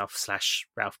Wreck-It Ralph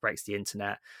 / Ralph Breaks the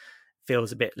Internet.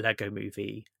 Feels a bit Lego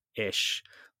Movie-ish,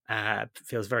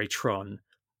 feels very Tron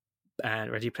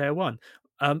and Ready Player One.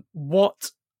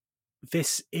 What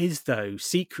this is, though,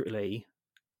 secretly,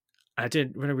 I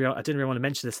didn't really want to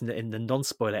mention this in the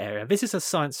non-spoiler area. This is a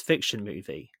science fiction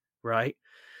movie, right?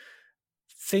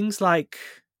 Things like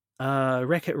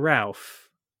Wreck-It Ralph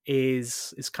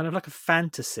is kind of like a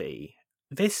fantasy.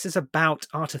 This is about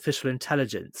artificial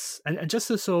intelligence, and just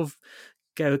to sort of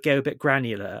go a bit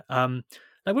granular.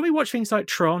 Like when we watch things like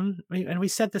Tron, and we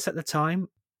said this at the time,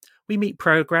 we meet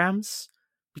programs,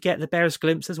 we get the barest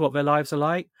glimpses of what their lives are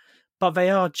like, but they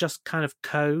are just kind of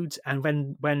code. And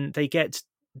when they get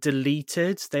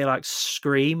deleted, they like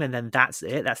scream, and then that's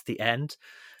it. That's the end.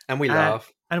 And we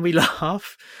laugh. And we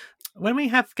laugh. When we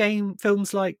have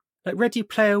films like Ready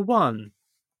Player One,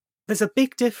 there's a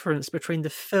big difference between the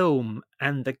film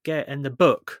and the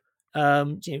book.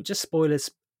 Just spoilers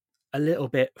a little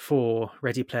bit for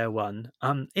Ready Player One.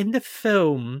 In the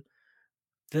film,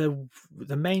 the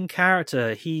main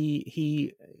character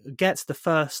he gets the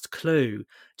first clue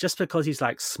just because he's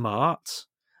like smart,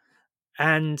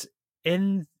 and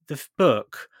in the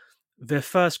book, the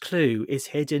first clue is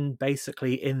hidden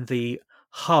basically in the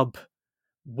hub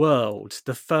world,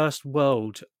 the first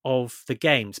world of the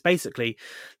games. Basically,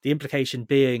 the implication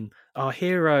being our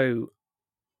hero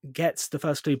gets the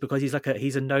first clue because he's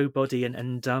a nobody,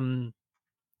 and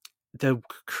the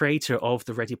creator of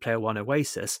the Ready Player One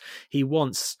Oasis, he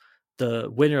wants the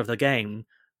winner of the game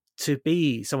to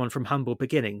be someone from humble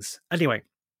beginnings. Anyway,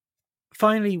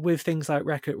 finally, with things like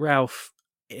Wreck-It Ralph,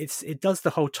 it does the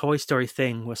whole Toy Story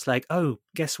thing where it's like, oh,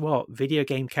 guess what? Video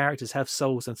game characters have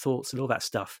souls and thoughts and all that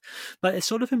stuff. But it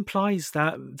sort of implies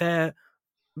that their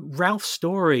Ralph's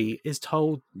story is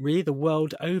told really the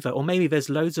world over. Or maybe there's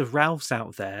loads of Ralphs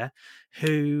out there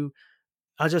who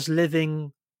are just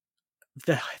living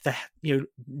the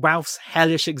Ralph's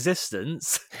hellish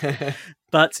existence.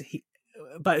 but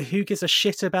who gives a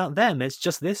shit about them? It's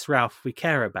just this Ralph we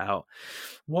care about.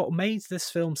 What made this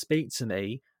film speak to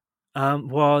me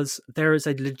was there is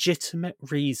a legitimate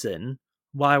reason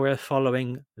why we're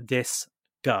following this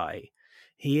guy.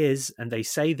 He is, and they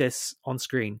say this on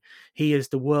screen, he is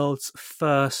the world's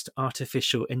first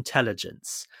artificial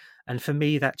intelligence. And for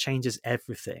me, that changes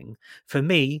everything. For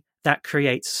me, that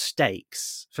creates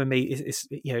stakes. For me,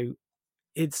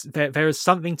 there is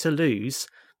something to lose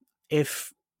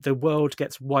if the world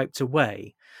gets wiped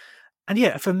away. And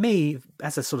yeah, for me,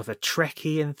 as a sort of a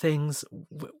Trekkie and things,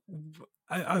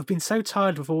 I've been so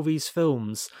tired of all these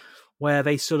films where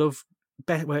they sort of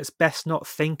where it's best not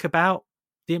think about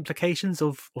the implications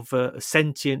of a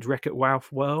sentient Wreck-It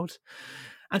Ralph world.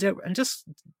 And just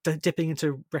dipping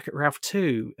into Wreck-It Ralph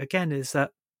 2 again is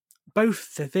that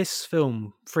both this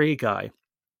film, Free Guy,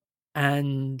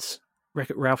 and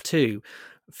Wreck-It Ralph 2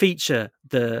 feature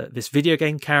this video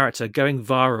game character going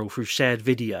viral through shared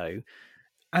video.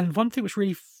 And one thing which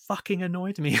really fucking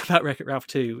annoyed me about Wreck-It Ralph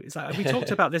 2 is like, we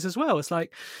talked about this as well. It's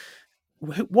like,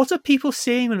 what are people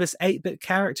seeing when this 8-bit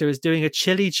character is doing a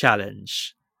chili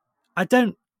challenge?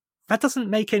 That doesn't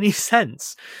make any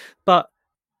sense. But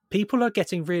people are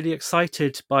getting really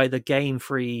excited by the Game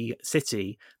Free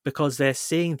City because they're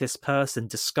seeing this person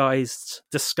disguised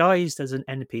as an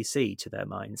NPC to their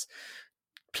minds,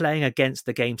 playing against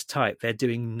the game's type. They're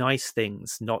doing nice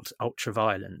things, not ultra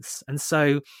violence. And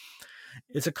so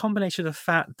it's a combination of the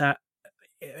fact that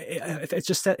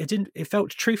it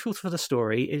felt truthful for the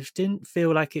story. It didn't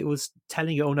feel like it was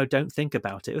telling you, oh no, don't think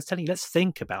about it. It was telling you, let's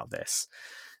think about this.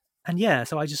 And yeah,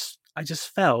 so I just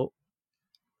felt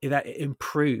that it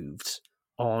improved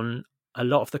on a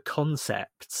lot of the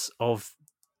concepts of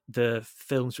the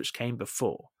films which came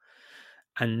before.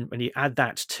 And when you add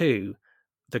that to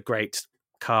the great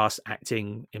cast,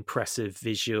 acting, impressive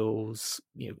visuals,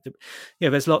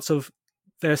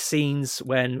 there are scenes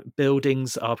when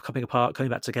buildings are coming apart,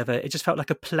 coming back together. It just felt like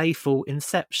a playful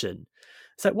Inception.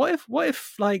 So what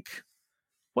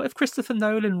if Christopher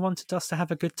Nolan wanted us to have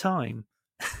a good time?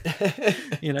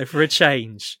 For a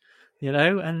change,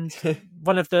 and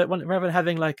rather than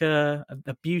having like a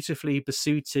beautifully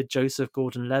besuited Joseph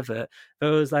Gordon-Levitt,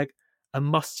 there was like a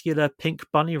muscular pink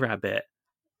bunny rabbit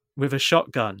with a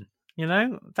shotgun.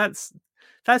 That's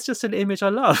just an image I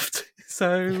loved.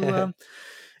 So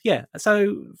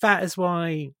so that is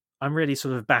why I'm really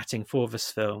sort of batting for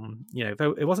this film.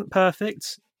 Though it wasn't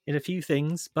perfect in a few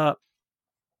things, but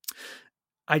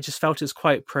I just felt it was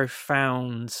quite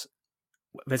profound.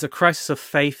 There's a crisis of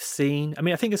faith scene. I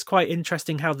mean, I think it's quite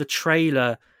interesting how the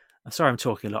trailer... I'm sorry I'm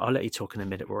talking a lot. I'll let you talk in a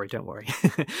minute, Rory. Don't worry.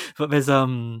 But there's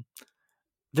the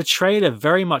trailer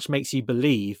very much makes you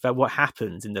believe that what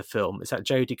happens in the film is that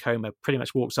Jodie Comer pretty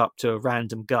much walks up to a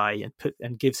random guy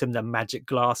and gives him the magic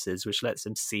glasses, which lets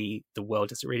him see the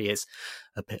world as it really is,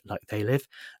 a bit like They Live.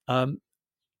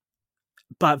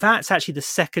 But that's actually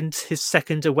his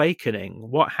second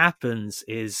awakening. What happens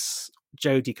is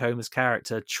Jodie Comer's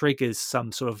character triggers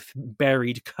some sort of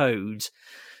buried code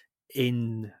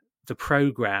in the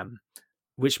program,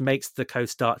 which makes the code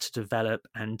start to develop.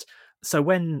 And so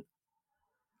when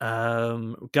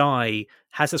Guy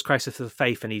has this crisis of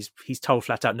faith and he's told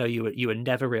flat out, no, you were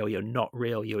never real, you're not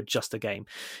real, you're just a game.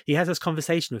 He has this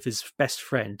conversation with his best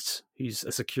friend, who's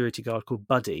a security guard called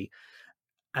Buddy.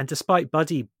 And despite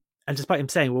him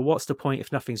saying, well, what's the point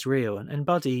if nothing's real? And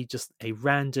Buddy, just a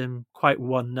random, quite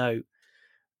one-note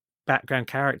background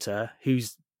character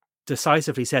who's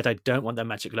decisively said, I don't want their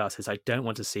magic glasses, I don't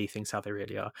want to see things how they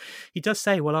really are. He does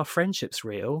say, well, our friendship's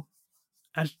real.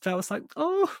 And that was like,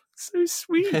 oh, so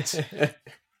sweet.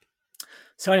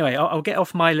 So anyway, I'll get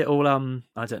off my little,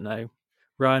 I don't know,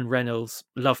 Ryan Reynolds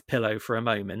love pillow for a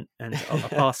moment, and I'll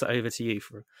pass it over to you.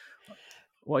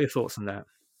 What are your thoughts on that?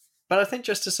 But I think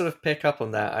just to sort of pick up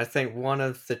on that, I think one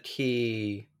of the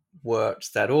key works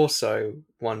that also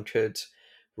one could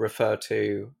refer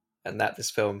to, and that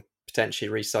this film potentially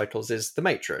recycles, is The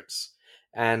Matrix.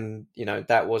 And,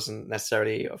 that wasn't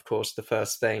necessarily, of course, the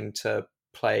first thing to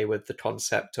play with the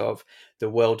concept of the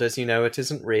world as you know it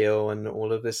isn't real and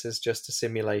all of this is just a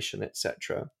simulation,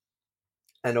 etc.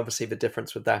 And obviously the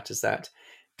difference with that is that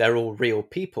they're all real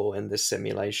people in this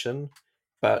simulation,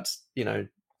 but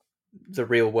the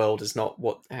real world is not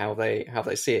how they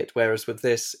see it. Whereas with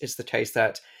this, it's the case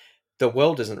that the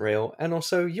world isn't real and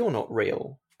also you're not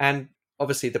real. And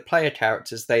obviously the player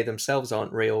characters, they themselves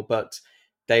aren't real, but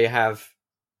they have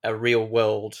a real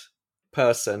world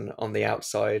person on the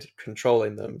outside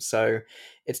controlling them. So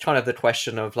it's kind of the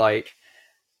question of like,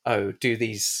 oh, do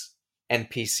these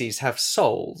NPCs have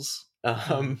souls?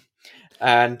 And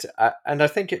I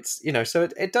think it's, so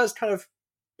it does kind of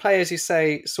play, as you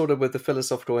say, sort of with the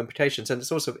philosophical implications. And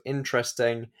it's also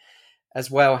interesting as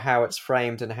well how it's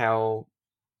framed and how,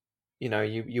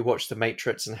 you watch The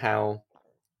Matrix and how,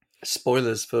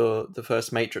 spoilers for the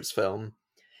first Matrix film,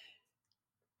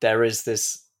 there is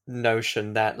this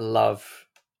notion that love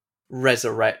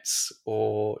resurrects,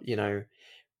 or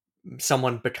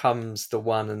someone becomes the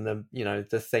one and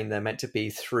the thing they're meant to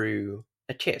be through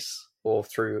a kiss or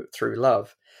through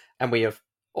love. And we have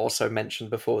also mentioned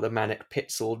before the Manic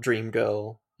Pixel Dream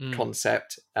Girl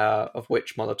concept, of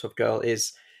which Molotov Girl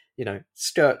is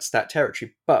skirts that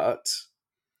territory. But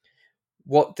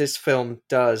what this film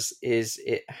does is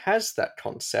it has that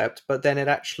concept, but then it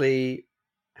actually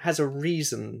has a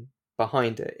reason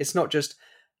behind it. It's not just,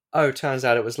 oh, turns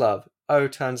out it was love. Oh,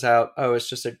 turns out, it's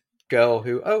just a girl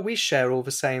who, we share all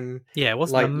the same. Yeah, it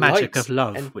wasn't the magic of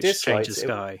love which changes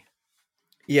Guy.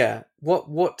 Yeah,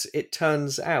 what it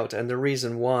turns out, and the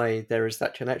reason why there is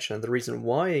that connection, and the reason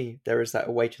why there is that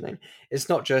awakening, it's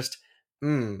not just,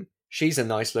 she's a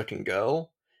nice looking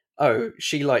girl. Oh,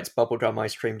 she likes bubblegum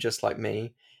ice cream just like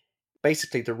me.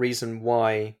 Basically, the reason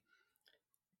why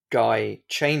Guy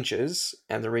changes,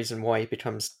 and the reason why he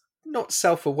becomes not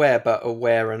self-aware, but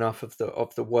aware enough of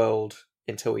the world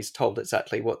until he's told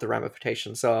exactly what the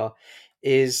ramifications are,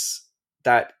 is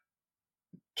that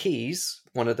Keyes,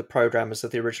 one of the programmers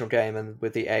of the original game and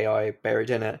with the AI buried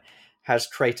in it, has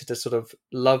created a sort of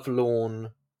lovelorn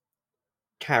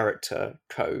character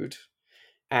code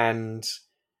and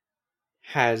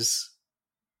has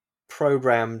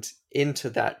programmed into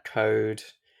that code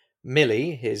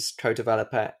Millie, his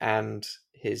co-developer, and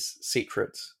his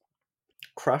secret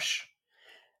crush,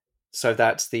 so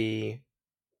that the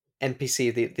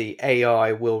NPC, the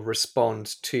AI, will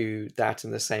respond to that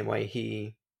in the same way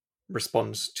he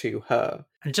responds to her.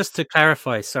 And just to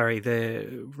clarify, sorry,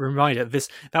 the reminder,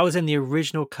 that was in the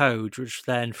original code, which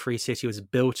then Free City was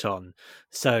built on.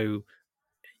 So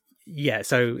yeah,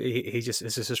 so he just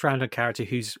is this random character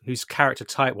whose character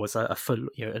type was a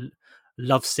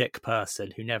lovesick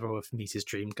person who never will meet his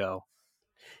dream girl.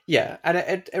 Yeah, and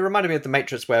it reminded me of The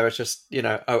Matrix, where it's just,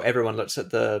 everyone looks at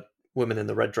the woman in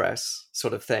the red dress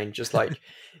sort of thing, just like,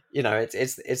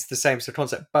 it's the same sort of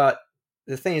concept. But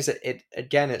the thing is that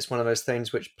it's one of those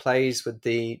things which plays with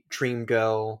the dream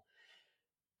girl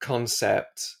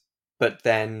concept, but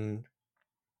then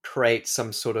creates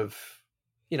some sort of,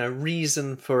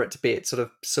 reason for it to be. It sort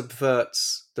of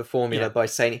subverts the formula by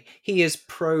saying he is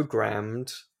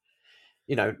programmed,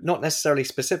 not necessarily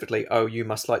specifically, oh, you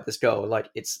must like this girl. Like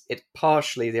it's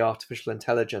partially the artificial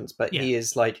intelligence, but he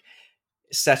is like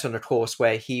set on a course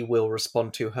where he will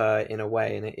respond to her in a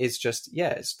way. And it is just,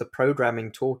 it's the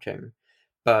programming talking,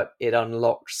 but it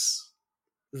unlocks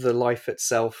the life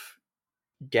itself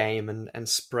game and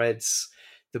spreads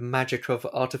the magic of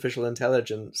artificial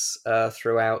intelligence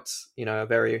throughout, a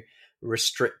very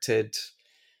restricted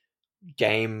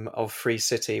game of Free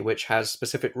City, which has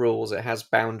specific rules. It has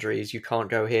boundaries. You can't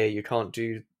go here. You can't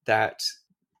do that.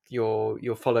 You'll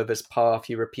follow this path.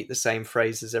 You repeat the same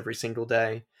phrases every single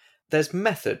day. There's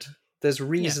method. There's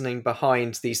reasoning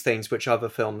behind these things, which other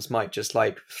films might just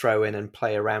like throw in and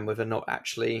play around with and not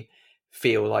actually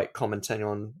feel like commenting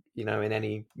on, in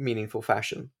any meaningful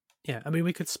fashion. Yeah, I mean,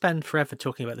 we could spend forever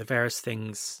talking about the various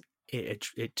things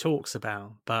it talks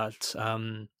about, but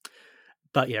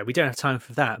yeah, we don't have time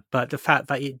for that. But the fact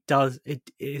that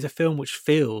it is a film which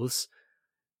feels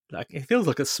like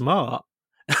it's smart.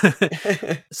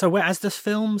 So as the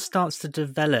film starts to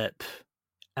develop,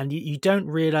 and you don't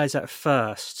realize at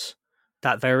first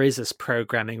that there is this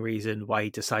programming reason why he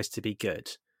decides to be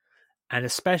good. And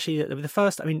especially the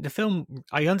first, I mean, the film,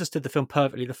 I understood the film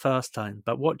perfectly the first time,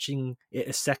 but watching it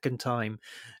a second time,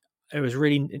 it was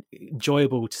really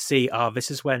enjoyable to see,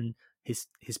 this is when his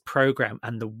program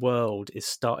and the world is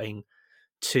starting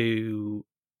to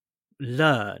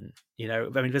learn. I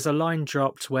mean, there's a line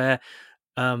dropped where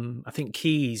I think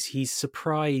Keyes, he's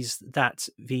surprised that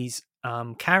these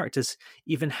characters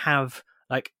even have,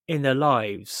 like, in their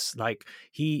lives, like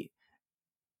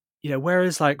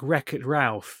whereas like Wreck-It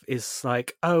Ralph is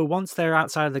like, oh, once they're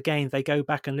outside of the game, they go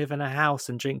back and live in a house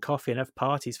and drink coffee and have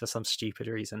parties for some stupid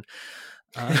reason.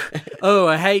 Oh,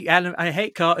 I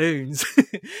hate cartoons.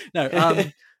 No,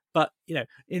 but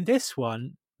in this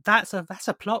one, that's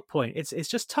a plot point. It's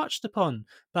just touched upon,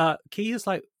 but Key is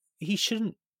like, he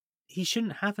shouldn't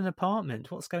have an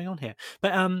apartment. What's going on here?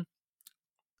 But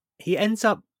he ends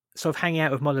up sort of hanging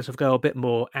out with Molotov Girl a bit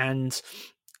more, and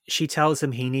she tells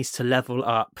him he needs to level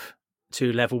up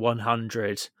to level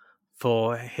 100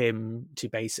 for him to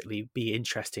basically be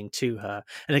interesting to her.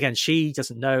 And again, she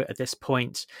doesn't know at this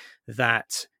point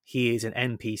that he is an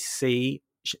NPC.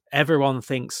 Everyone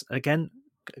thinks, again,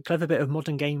 a clever bit of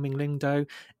modern gaming lingo,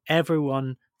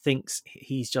 everyone thinks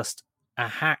he's just a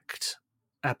hacker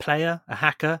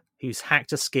who's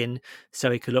hacked a skin so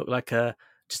he could look like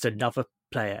just another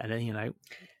player. And then,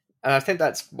 and I think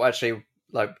that's actually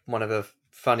like one of the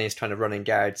funniest kind of running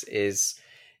gags is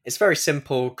it's very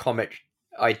simple comic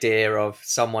idea of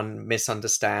someone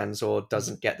misunderstands or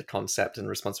doesn't get the concept and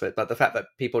response to it, but the fact that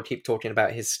people keep talking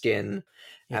about his skin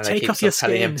and take off your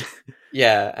skin,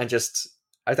 and just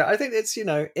I think it's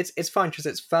it's fine because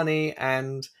it's funny,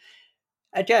 and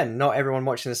again, not everyone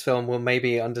watching this film will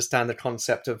maybe understand the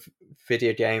concept of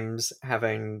video games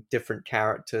having different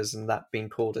characters and that being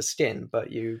called a skin,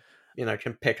 but you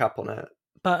can pick up on it.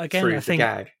 But again, through I the think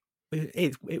gag.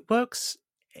 It works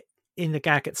in the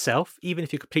gag itself, even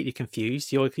if you're completely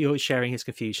confused, you're sharing his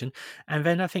confusion. And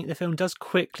then I think the film does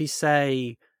quickly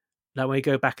say, Like when we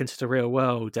go back into the real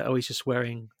world, they're always just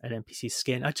wearing an NPC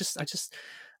skin. I just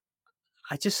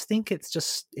think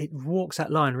it walks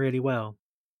that line really well.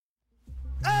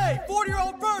 Hey,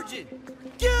 40-year-old virgin,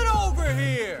 get over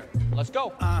here! Let's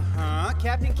go. Uh-huh.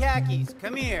 Captain Khakis,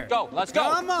 come here. Go, let's go.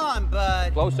 Come on,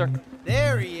 bud. Closer.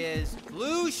 There he is.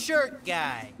 Blue shirt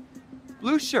guy.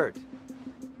 Blue shirt.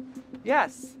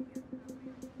 Yes.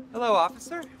 Hello,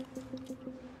 officer.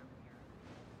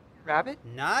 Rabbit?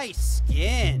 Nice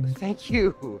skin. Thank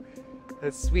you.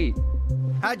 That's sweet.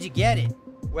 How'd you get it?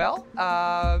 Well,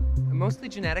 mostly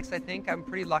genetics, I think. I'm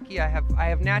pretty lucky. I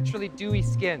have naturally dewy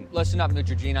skin. Listen up,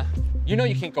 Neutrogena. You know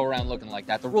you can't go around looking like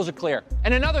that. The rules are clear.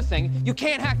 And another thing, you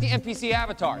can't hack the NPC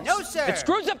avatars. No, sir. It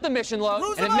screws up the mission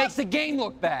load, and it makes the game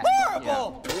look bad.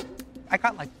 Horrible! Yeah. I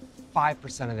got like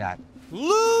 5% of that.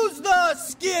 Lose the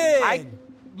skin!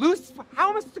 How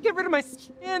am I supposed to get rid of my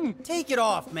skin? Take it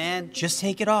off, man. Just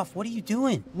take it off. What are you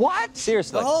doing? What?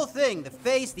 Seriously. The whole thing. The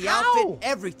face, the How? outfit,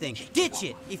 everything. Ditch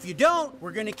it. If you don't,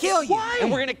 we're gonna kill you. Why?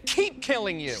 And we're gonna keep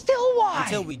killing you. Still why?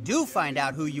 Until we do find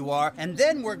out who you are, and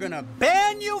then we're gonna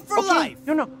ban you for life.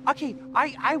 No. Okay,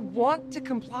 I want to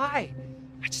comply.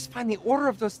 I just find the order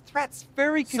of those threats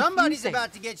very confusing. Somebody's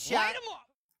about to get shot.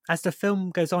 As the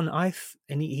film goes on,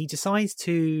 he decides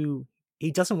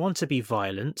he doesn't want to be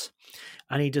violent,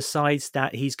 and he decides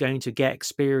that he's going to get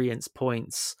experience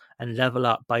points and level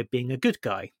up by being a good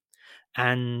guy.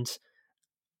 And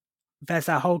there's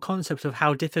that whole concept of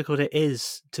how difficult it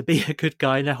is to be a good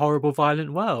guy in a horrible,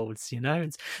 violent world.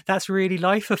 That's really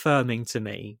life affirming to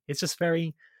me. It's just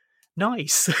very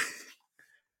nice.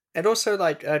 And also,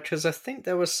 because I think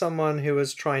there was someone who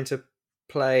was trying to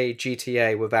play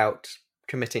GTA without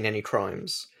committing any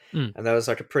crimes. And there was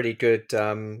a pretty good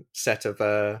set of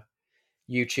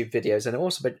YouTube videos, and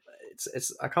also, but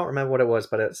it's I can't remember what it was,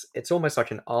 but it's almost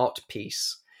like an art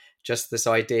piece. Just this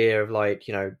idea of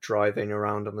driving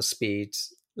around on the speed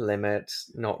limit,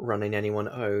 not running anyone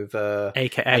over.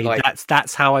 AKA,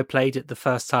 that's how I played it the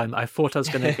first time. I thought I was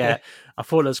going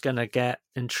to get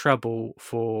in trouble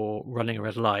for running a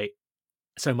red light.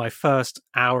 So my first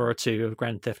hour or two of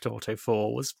Grand Theft Auto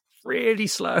 4 was really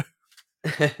slow.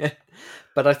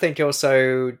 But I think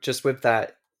also just with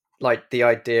that, the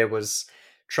idea was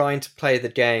trying to play the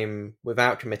game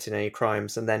without committing any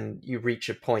crimes, and then you reach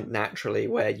a point naturally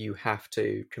where you have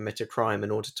to commit a crime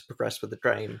in order to progress with the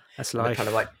game. That's life. Kind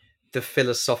of the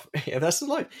philosophy. Yeah, that's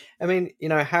life. I mean,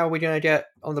 how are we going to get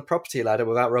on the property ladder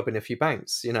without robbing a few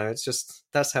banks? It's just,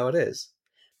 that's how it is.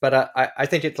 But I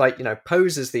think it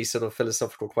poses these sort of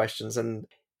philosophical questions, and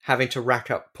having to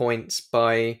rack up points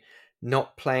by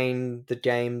not playing the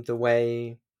game the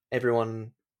way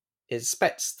everyone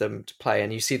expects them to play.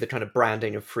 And you see the kind of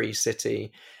branding of Free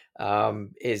City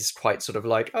is quite sort of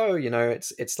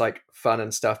it's fun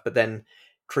and stuff, but then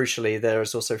crucially there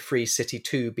is also Free City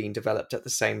 2 being developed at the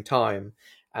same time,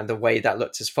 and the way that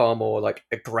looks is far more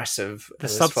aggressive. The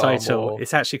subtitle,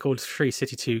 it's actually called Free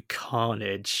City 2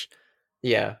 Carnage.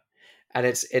 Yeah. And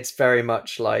it's very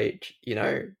much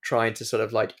trying to sort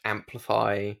of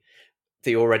amplify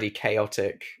the already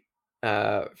chaotic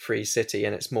Free City,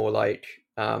 and it's more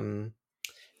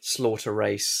slaughter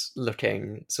race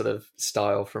looking sort of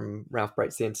style from Ralph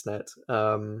Breaks the Internet.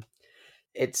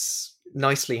 It's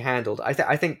nicely handled.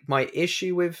 I think my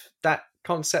issue with that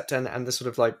concept and the sort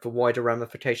of the wider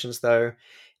ramifications though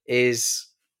is,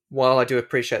 while I do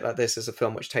appreciate that this is a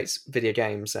film which takes video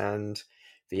games and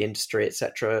the industry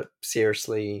etc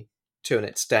seriously to an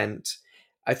extent,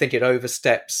 I think it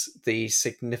oversteps the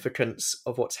significance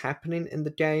of what's happening in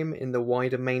the game in the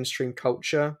wider mainstream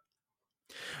culture.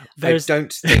 I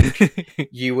don't think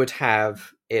you would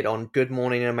have it on Good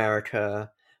Morning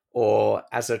America or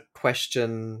as a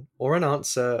question or an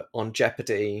answer on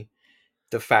Jeopardy,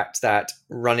 the fact that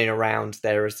running around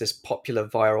there is this popular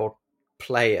viral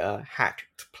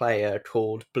hacked player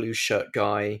called Blue Shirt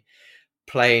Guy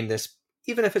playing this,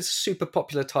 even if it's a super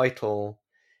popular title.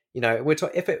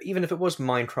 Even if it was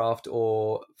Minecraft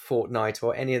or Fortnite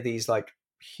or any of these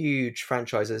huge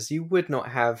franchises, you would not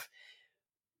have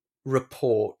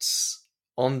reports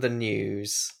on the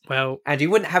news. Well, and you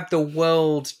wouldn't have the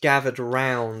world gathered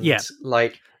around,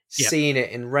 seeing it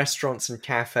in restaurants and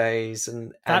cafes,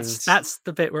 and that's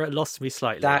the bit where it lost me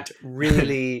slightly. That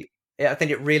really, I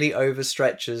think it really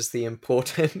overstretches the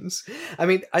importance. I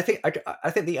mean, I think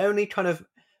the only kind of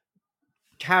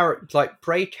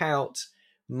breakout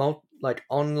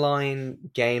online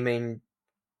gaming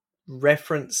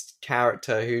referenced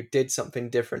character who did something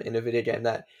different in a video game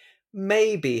that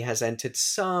maybe has entered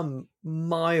some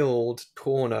mild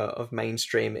corner of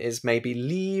mainstream is maybe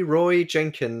Leroy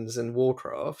Jenkins in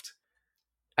Warcraft.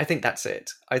 I think that's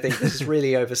it. I think this is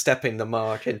really overstepping the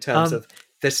mark in terms of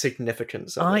the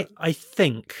significance of it. I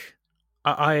think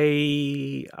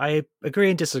I agree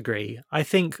and disagree. I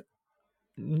think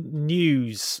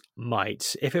news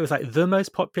might, if it was like the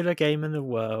most popular game in the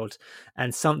world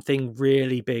and something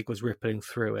really big was rippling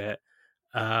through it,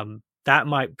 that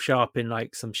might show up in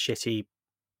like some shitty,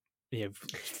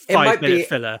 5-minute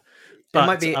filler. But, it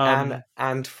might be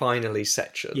and finally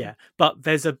section. Yeah, but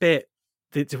there's a bit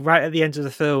right at the end of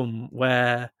the film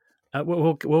where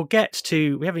we'll get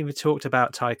to. We haven't even talked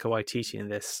about Taika Waititi in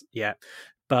this yet,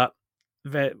 but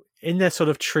in their sort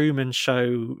of Truman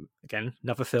Show, again,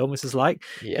 another film this is like,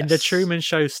 in the Truman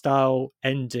Show style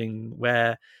ending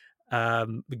where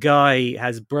the guy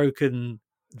has broken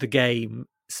the game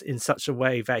in such a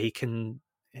way that he can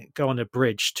go on a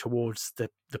bridge towards the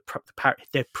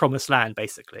promised land,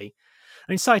 basically.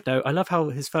 I mean, side note, I love how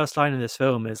his first line in this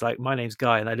film is like, "My name's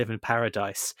Guy and I live in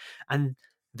paradise." And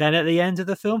then at the end of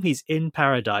the film, he's in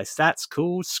paradise. That's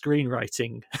called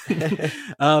screenwriting.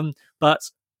 But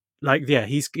like, yeah,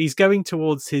 he's going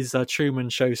towards his Truman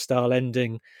Show style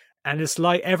ending. And it's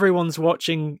like everyone's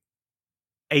watching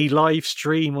a live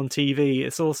stream on TV.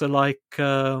 It's also like,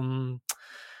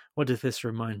 what does this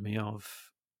remind me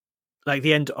of? Like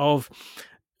the end of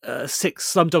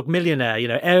Slumdog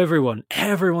Millionaire,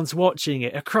 everyone's watching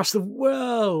it across the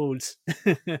world.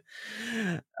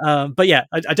 But yeah,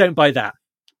 I don't buy that.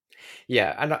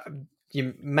 Yeah, and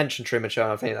you mentioned Truman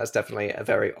Show. I think that's definitely a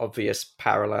very obvious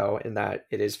parallel in that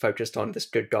it is focused on this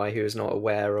good guy who is not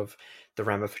aware of the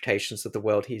ramifications of the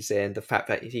world he's in, the fact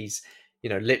that he's,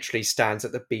 literally stands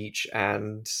at the beach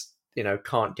and,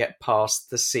 can't get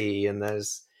past the sea, and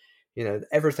there's,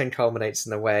 everything culminates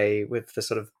in the way with the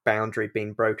sort of boundary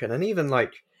being broken. And even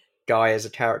like Guy as a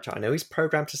character, I know he's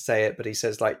programmed to say it, but he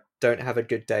says like, "Don't have a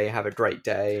good day, have a great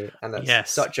day." And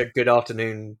that's such a good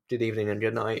afternoon, good evening, and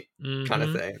good night kind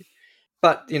of thing.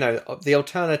 But, the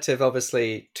alternative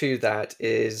obviously to that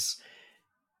is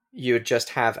you would just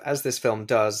have, as this film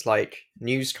does, like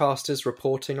newscasters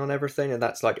reporting on everything. And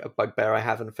that's like a bugbear I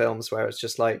have in films where it's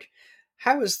just like,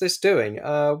 how is this doing?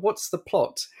 What's the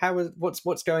plot?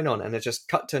 What's going on? And it just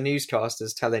cut to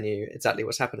newscasters telling you exactly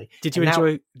what's happening. Did you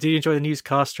enjoy the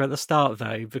newscaster at the start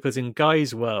though? Because in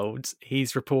Guy's world,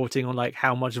 he's reporting on like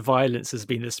how much violence has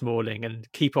been this morning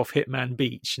and keep off Hitman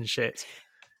Beach and shit.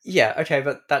 Yeah, okay,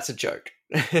 but that's a joke.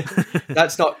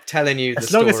 That's not telling you the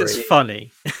story. As long as it's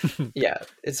funny. Yeah,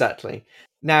 exactly.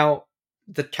 Now,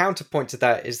 the counterpoint to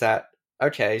that is that,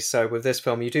 okay, so with this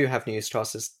film, you do have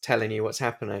newscasters telling you what's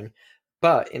happening,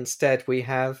 but instead we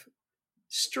have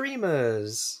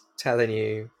streamers telling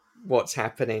you what's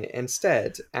happening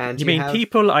instead. And you mean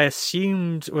people I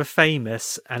assumed were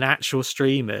famous and actual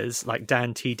streamers like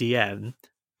Dan TDM?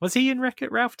 Was he in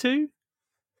Wreck-It Ralph too?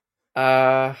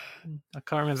 I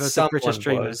can't remember. The British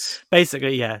streamers.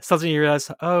 Basically, yeah. Suddenly you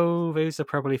realise, oh, those are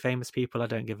probably famous people. I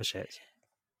don't give a shit.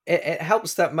 It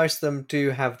helps that most of them do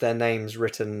have their names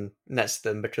written next to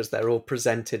them because they're all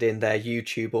presented in their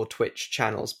YouTube or Twitch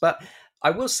channels. But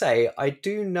I will say, I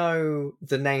do know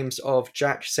the names of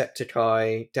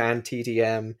Jacksepticeye, Dan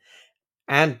TDM,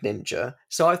 and Ninja,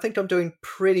 so I think I'm doing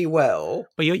pretty well.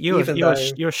 But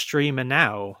you're a streamer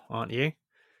now, aren't you?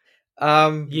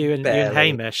 You and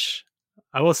Hamish.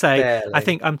 I will say, barely. I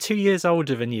think I'm 2 years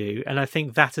older than you, and I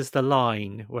think that is the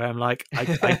line where I'm like,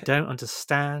 I don't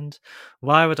understand.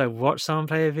 Why would I watch someone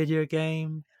play a video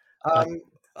game? Are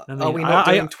we not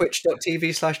doing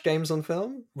twitch.tv/games on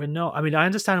film? We're not. I mean, I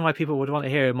understand why people would want to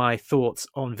hear my thoughts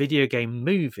on video game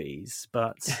movies,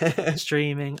 but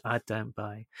streaming, I don't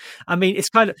buy. I mean, it's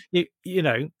kind of,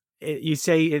 you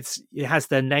say it has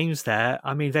their names there.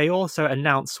 I mean, they also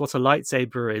announced what a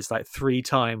lightsaber is like 3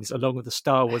 times along with the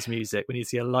Star Wars music when you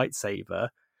see a lightsaber.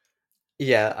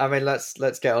 Yeah, I mean, let's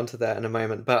get onto that in a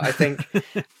moment. But I think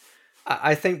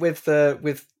I think with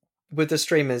the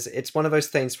streamers, it's one of those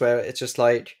things where it's just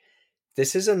like,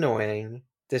 this is annoying,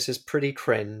 this is pretty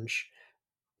cringe,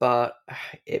 but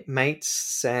it makes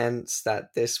sense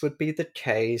that this would be the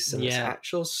case, and it's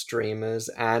actual streamers,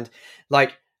 and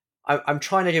like, I'm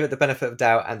trying to give it the benefit of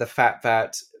doubt, and the fact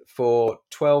that for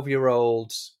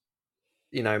 12-year-old,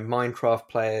 Minecraft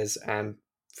players and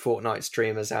Fortnite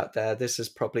streamers out there, this is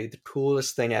probably the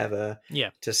coolest thing ever.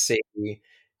 Yeah. To see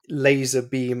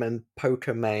Laserbeam and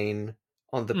Pokimane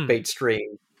on the big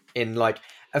screen in like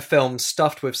a film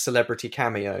stuffed with celebrity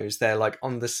cameos. They're like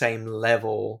on the same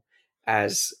level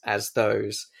as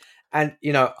those. And,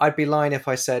 I'd be lying if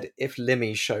I said if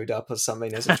Limmy showed up or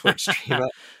something as a Twitch streamer,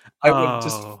 I would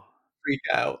just freak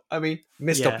out. I mean,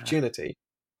 missed opportunity.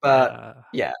 But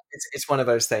it's one of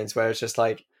those things where it's just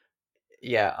like,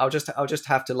 I'll just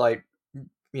have to like,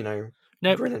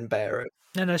 Nope. grin and bear it.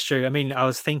 No, that's true. I mean, I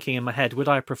was thinking in my head, would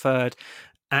I have preferred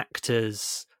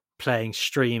actors playing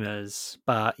streamers?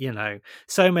 But, you know,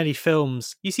 so many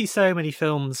films, you see so many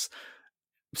films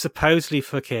supposedly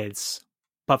for kids,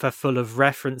 but they're full of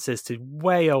references to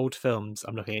way old films.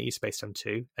 I'm looking at you, Space Jam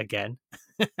 2, again.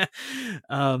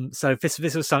 So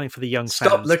this was something for the young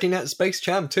fans. Stop looking at Space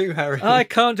Jam 2, Harry. I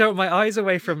can't take my eyes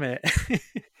away from it.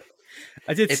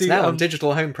 It's now on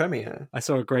digital home premiere. I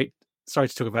saw a great, sorry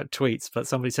to talk about tweets, but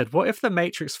somebody said, what if The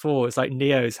Matrix 4 is like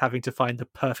Neo's having to find the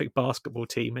perfect basketball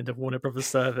team in the Warner Brothers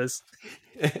servers?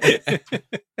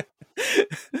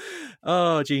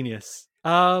 Oh, genius.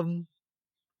 But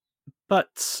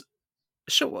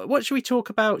what should we talk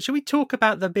about? Should we talk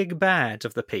about the big bad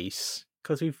of the piece?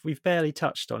 Because we've barely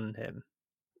touched on him.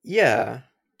 Yeah.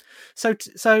 So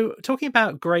talking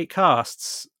about great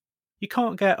casts, you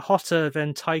can't get hotter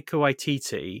than Taika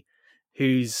Waititi,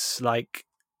 who's like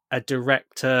a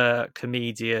director,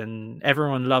 comedian.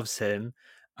 Everyone loves him.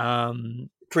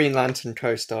 Green Lantern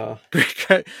co-star.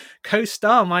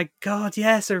 Co-star, my God,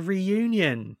 yes, a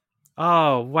reunion.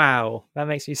 Oh, wow. That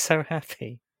makes me so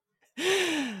happy.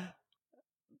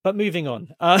 But moving on.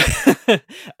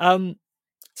 So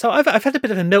I've had a bit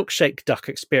of a milkshake duck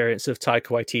experience of Taika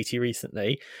Waititi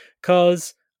recently,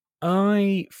 because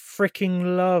I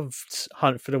freaking loved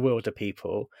Hunt for the Wilder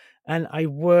People, and I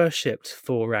worshipped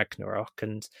Thor Ragnarok,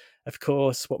 and of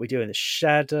course What We Do in the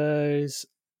Shadows.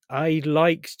 I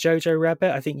liked Jojo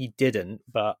Rabbit. I think you didn't,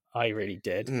 but I really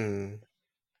did.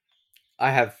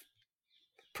 I have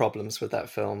problems with that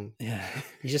film. Yeah,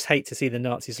 you just hate to see the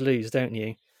Nazis lose, don't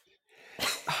you?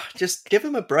 Just give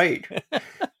them a break.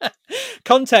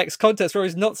 Context. We're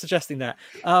always not suggesting that.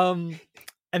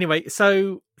 Anyway,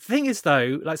 so the thing is,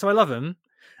 though, so I love him.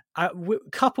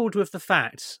 Coupled with the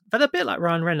fact that, a bit like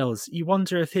Ryan Reynolds, you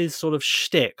wonder if his sort of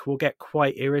shtick will get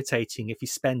quite irritating if you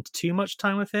spend too much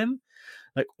time with him,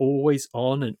 like always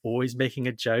on and always making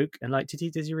a joke. And like, did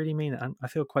he really mean it? I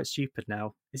feel quite stupid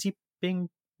now. Is he being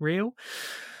real?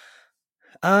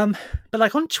 But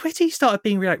like on Twitter, he started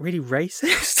being really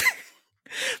racist.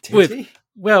 Did he?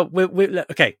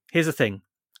 Okay, here's the thing.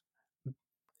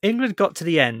 England got to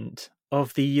the end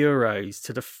of the Euros,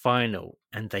 to the final,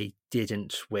 and they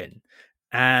didn't win.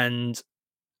 And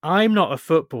I'm not a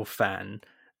football fan.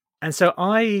 And so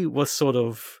I was sort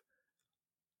of,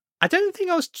 I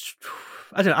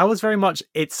was very much,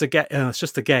 it's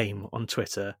just a game on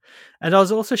Twitter. And I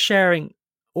was also sharing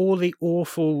all the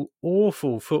awful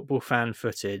football fan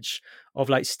footage of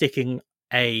like sticking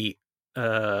a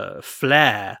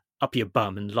flare up your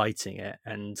bum and lighting it,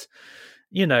 and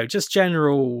just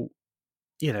general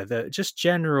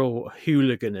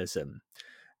hooliganism.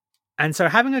 And so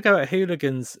having a go at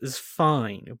hooligans is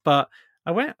fine, but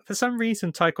for some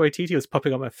reason Taika Waititi was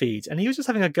popping on my feed, and he was just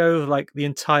having a go of like the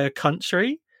entire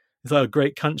country. He's like, a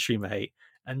great country, mate,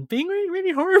 and being really,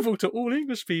 really horrible to all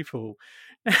English people.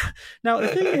 Now the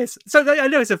thing is, so I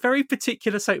know it's a very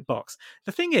particular soapbox.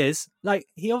 The thing is, like,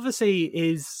 he obviously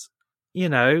is,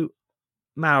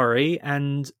 Maori,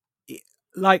 and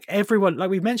like everyone, like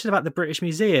we mentioned about the British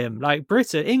Museum, like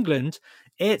England,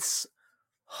 it's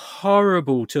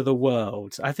horrible to the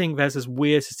world. I think there's this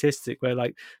weird statistic where,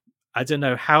 like, I don't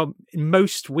know how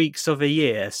most weeks of a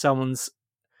year someone's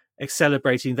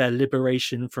celebrating their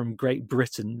liberation from Great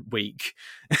Britain week.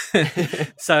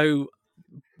 So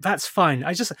that's fine.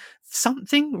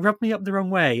 Something rubbed me up the wrong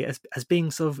way as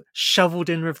being sort of shoveled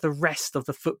in with the rest of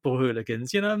the football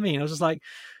hooligans. You know what I mean? I was just like,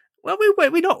 well,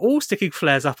 we're not all sticking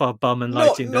flares up our bum and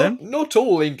lighting them. Not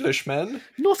all Englishmen.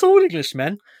 Not all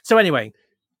Englishmen. So anyway,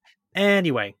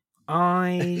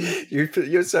 I you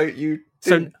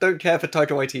don't care for Taika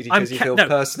Waititi because you feel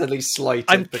personally slighted.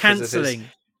 I'm cancelling.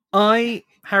 I,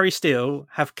 Harry Steele,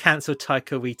 have cancelled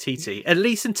Taika Waititi, at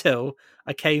least until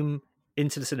I came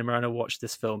into the cinema and I watched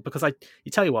this film, because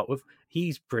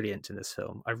he's brilliant in this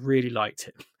film. I really liked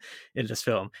him in this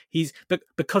film.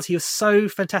 Because he was so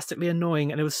fantastically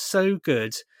annoying, and it was so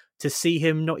good to see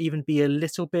him not even be a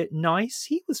little bit nice.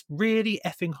 He was really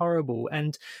effing horrible.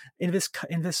 And in this,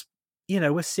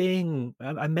 we're seeing,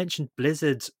 I mentioned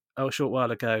Blizzard a short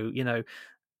while ago,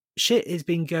 shit has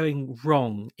been going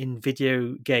wrong in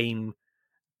video game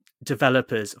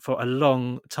developers for a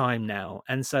long time now,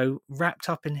 and so wrapped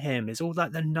up in him is all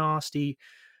like the nasty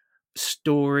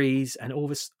stories and all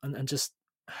this, and just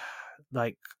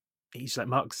like, he's like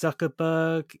Mark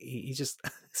Zuckerberg. He's just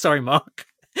sorry, Mark,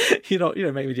 you don't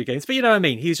make video games, but you know what I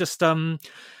mean. He's just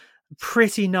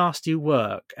pretty nasty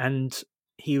work, and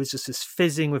he was just this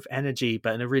fizzing with energy,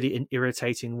 but in a really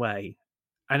irritating way.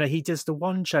 And he does the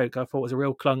one joke I thought was a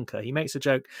real clunker. He makes a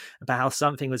joke about how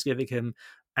something was giving him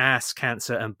ass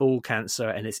cancer and ball cancer,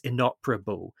 and it's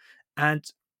inoperable. And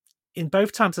in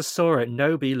both times I saw it,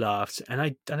 nobody laughed, and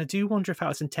I do wonder if that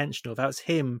was intentional. If that was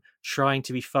him trying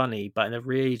to be funny, but in a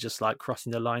really just like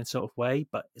crossing the line sort of way,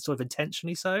 but sort of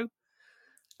intentionally so.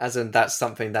 As in, that's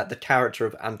something that the character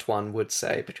of Antoine would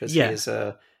say, because he is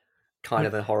a kind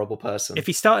of a horrible person. If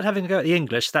he started having to go at the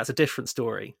English, that's a different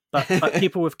story. But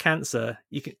people with cancer,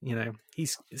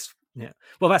 he's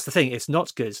Well, that's the thing. It's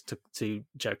not good to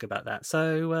joke about that.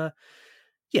 So,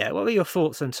 what were your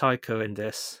thoughts on Taika in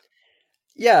this?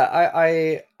 Yeah,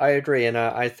 I agree, and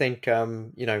I think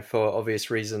for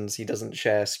obvious reasons he doesn't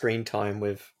share screen time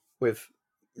with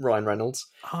Ryan Reynolds.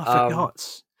 Oh, I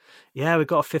forgot. Yeah, we've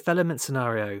got a Fifth Element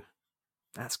scenario.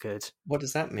 That's good. What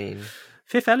does that mean?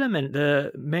 Fifth Element,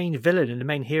 the main villain and the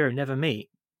main hero never meet.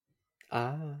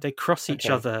 They cross each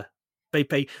other.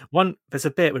 There's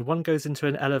a bit when one goes into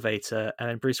an elevator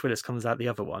and Bruce Willis comes out the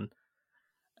other one,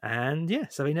 and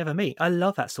so they never meet. I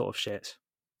love that sort of shit.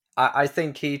 I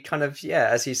think he kind of,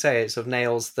 as you say, it sort of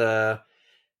nails the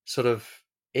sort of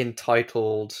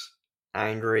entitled,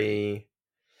 angry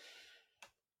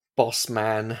boss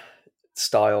man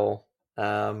style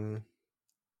villain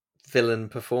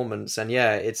performance. And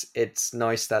it's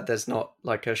nice that there's not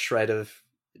like a shred of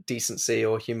decency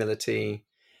or humility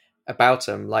about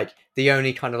him. Like, the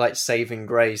only kind of like saving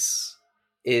grace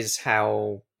is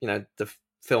how, the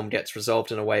film gets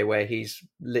resolved in a way where he's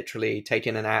literally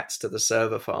taking an axe to the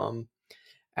server farm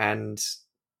and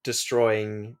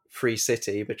destroying Free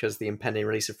City, because the impending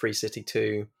release of Free City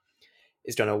 2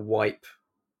 is going to wipe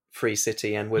Free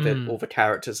City, and with it all the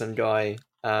characters and Guy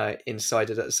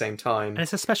inside it at the same time. And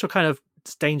it's a special kind of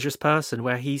dangerous person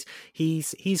where he's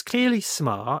clearly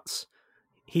smart.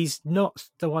 He's not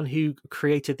the one who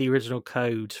created the original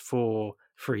code for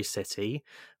Free City.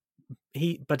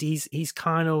 But he's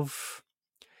kind of,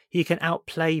 he can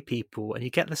outplay people, and you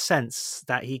get the sense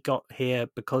that he got here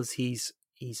because he's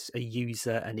a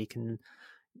user and he can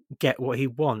get what he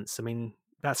wants. I mean,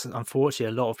 that's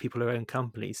unfortunately a lot of people who own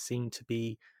companies seem to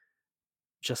be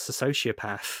just a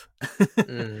sociopath.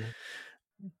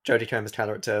 Jodie Comer's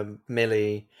character,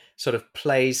 Millie, sort of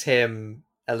plays him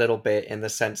a little bit in the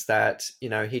sense that,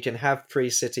 he can have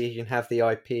Free City, he can have the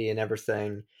IP and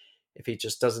everything, if he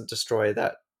just doesn't destroy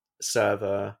that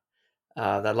server,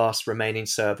 that last remaining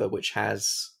server, which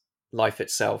has Life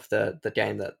Itself, the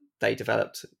game that they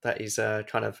developed, that he's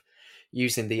kind of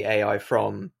using the AI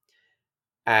from.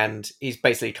 And he's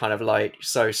basically kind of like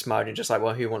so smug and just like,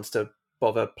 well, who wants to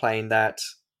bother playing that,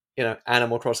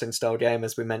 Animal Crossing style game,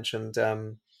 as we mentioned,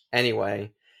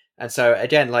 anyway. And so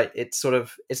again, like, it's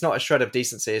not a shred of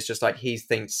decency. It's just like he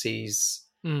thinks he's,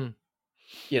 he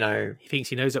thinks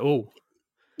he knows it all.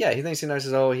 Yeah, he thinks he knows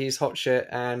it all. He's hot shit,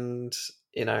 and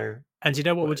And you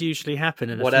know what would usually happen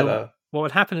in a whatever film? What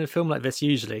would happen in a film like this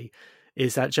usually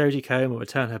is that Jodie Comer would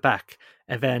turn her back,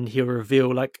 and then he'll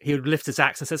reveal, like, he would lift his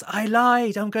axe and says, "I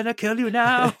lied. I'm going to kill you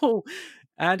now."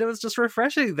 And it was just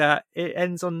refreshing that it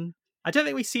ends on. I don't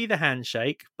think we see the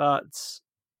handshake, but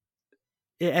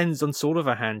it ends on sort of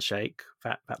a handshake.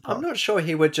 That part. I'm not sure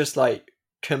he would just like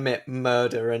commit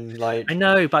murder and like. I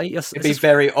know, but it'd be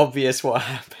very obvious what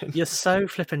happened. You're so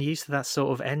flipping used to that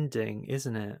sort of ending,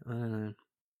 isn't it? I don't know.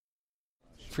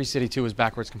 Free City 2 was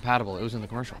backwards compatible. It was in the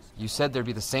commercial. You said there'd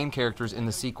be the same characters in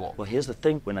the sequel. Well, here's the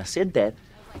thing. When I said that,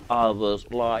 I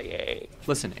was lying.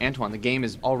 Listen, Antoine, the game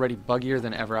is already buggier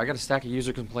than ever. I got a stack of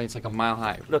user complaints like a mile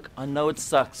high. Look, I know it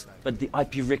sucks, but the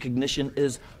IP recognition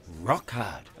is rock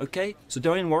hard, okay? So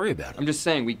don't even worry about it. I'm just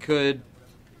saying, we could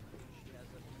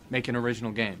make an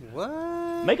original game.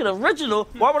 What? Make it original?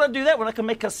 Why would I do that when I can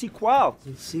make a sequel?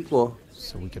 Sequel?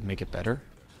 So we could make it better?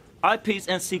 IPs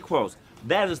and sequels.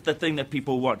 That is the thing that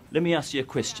people want. Let me ask you a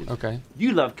question. Okay.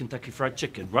 You love Kentucky Fried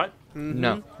Chicken, right? Mm-hmm.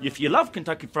 No. If you love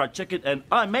Kentucky Fried Chicken, and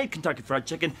I made Kentucky Fried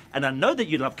Chicken, and I know that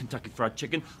you love Kentucky Fried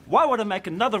Chicken, why would I make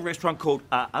another restaurant called,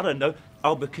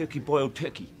 Albuquerque Boiled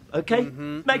Turkey? Okay?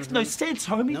 Makes no sense,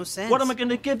 homie. No sense. What am I going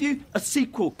to give you? A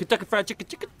sequel. Kentucky Fried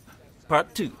Chicken,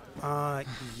 Part 2.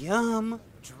 Yum.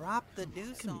 Drop the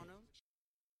deuce on him.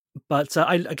 But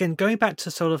again, going back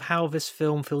to sort of how this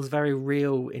film feels very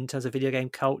real in terms of video game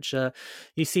culture,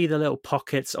 you see the little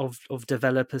pockets of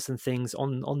developers and things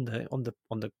on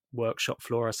the workshop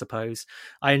floor, I suppose.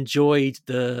 I enjoyed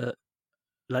the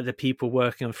people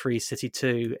working on Free City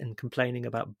 2 and complaining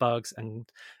about bugs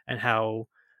and how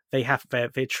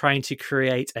they're trying to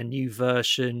create a new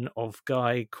version of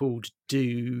Guy called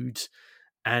Dude,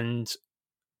 and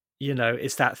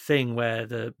it's that thing where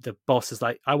the boss is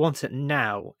like, "I want it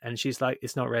now," and she's like,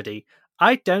 "It's not ready."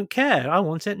 "I don't care. I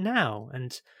want it now."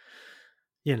 And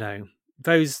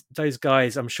those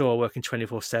guys, I'm sure, are working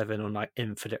 24/7 on like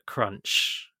Infinite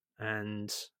Crunch,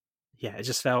 and yeah, it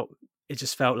just felt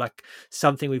like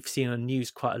something we've seen on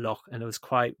news quite a lot, and it was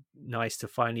quite nice to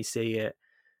finally see it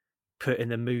put in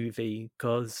the movie,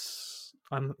 because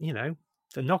the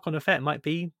knock-on effect might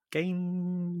be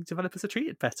game developers are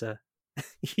treated better.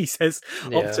 He says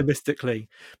optimistically.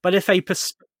 But if they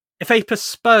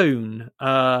postpone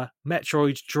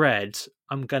Metroid Dread,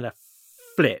 I'm gonna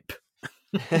flip.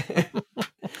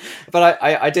 But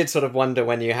I did sort of wonder,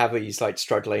 when you have these like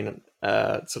struggling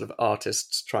sort of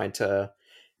artists trying to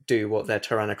do what their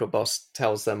tyrannical boss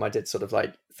tells them, I did sort of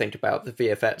like think about the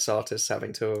VFX artists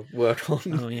having to work on.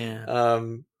 Oh yeah.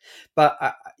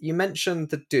 But you mentioned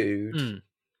the dude,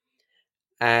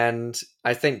 and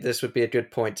I think this would be a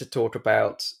good point to talk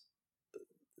about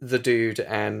the dude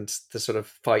and the sort of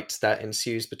fight that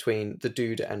ensues between the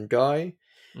dude and Guy.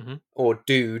 Mm-hmm. Or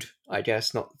dude, I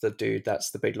guess, not the dude, that's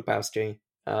the Big Lebowski.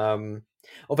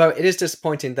 Although it is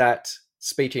disappointing that,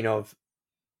 speaking of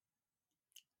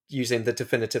using the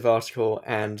definitive article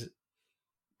and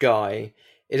Guy,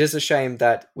 it is a shame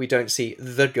that we don't see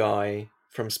the Guy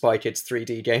from Spy Kids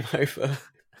 3D Game Over.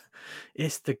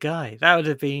 It's the guy. That would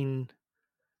have been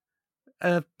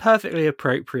a perfectly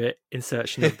appropriate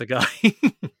insertion of the guy.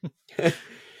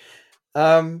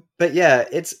 But yeah,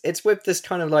 it's with this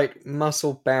kind of like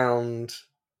muscle bound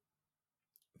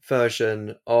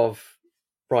version of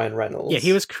Ryan Reynolds. Yeah,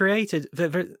 he was created.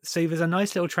 So there's a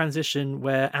nice little transition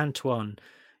where Antoine,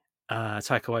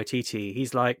 Taika Waititi,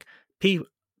 he's like,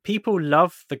 people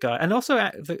love the guy, and also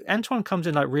Antoine comes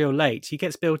in like real late. He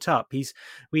gets built up.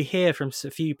 We hear from a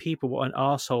few people what an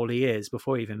arsehole he is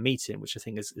before you even meet him, which I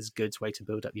think is a good way to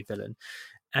build up your villain.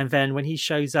 And then when he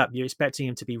shows up, you're expecting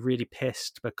him to be really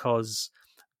pissed because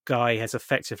Guy has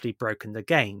effectively broken the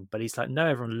game. But he's like, no,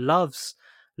 everyone loves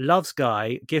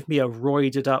Guy. Give me a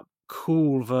roided up,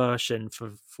 cool version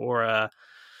for a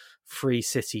Free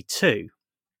City 2.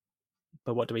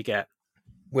 But what do we get?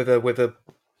 With a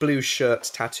blue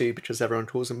shirt tattoo, because everyone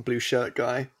calls him Blue Shirt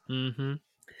Guy. Mm-hmm.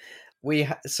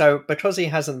 So because he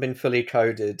hasn't been fully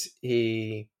coded,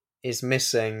 he is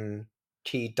missing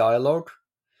key dialogue.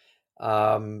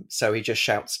 So he just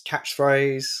shouts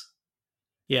catchphrase.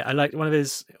 Yeah, I like one of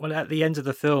his. Well, at the end of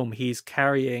the film, he's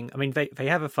carrying. I mean, they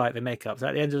have a fight, they make up. So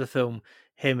at the end of the film,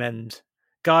 him and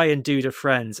Guy and Dude are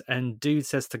friends, and Dude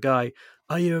says to Guy,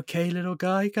 "Are you okay, little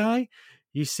guy? Guy,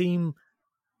 you seem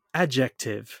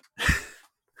adjective."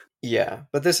 Yeah,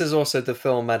 but this is also the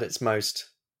film at its most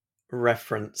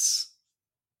reference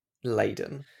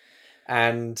laden.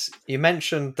 And you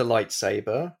mentioned the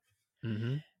lightsaber.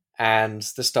 Mm-hmm. And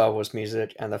the Star Wars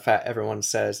music, and the fact everyone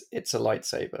says it's a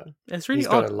lightsaber. It's really He's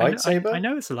odd. got a lightsaber. I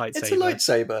know it's a lightsaber. It's a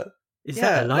lightsaber. Is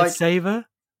that a lightsaber? Like,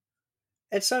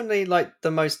 it's only like the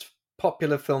most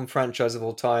popular film franchise of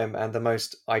all time and the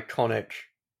most iconic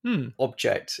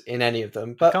object in any of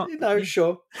them. But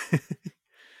sure.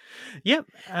 Yep.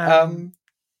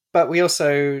 But we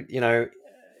also,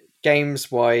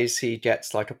 games-wise, he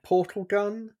gets like a portal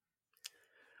gun.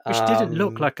 Which didn't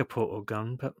look like a portal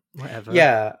gun, but whatever.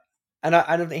 Yeah.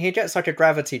 And he gets like a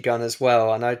gravity gun as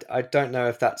well, and I don't know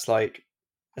if that's like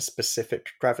a specific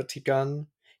gravity gun.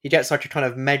 He gets like a kind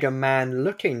of Mega Man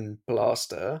looking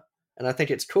blaster, and I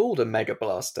think it's called a Mega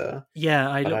Blaster. Yeah,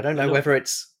 I don't know whether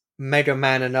it's Mega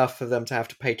Man enough for them to have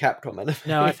to pay Capcom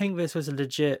anything. No, I think this was a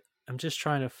legit. I'm just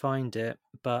trying to find it,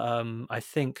 but I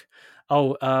think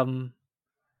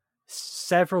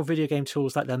several video game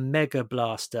tools like the Mega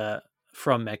Blaster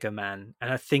from Mega Man,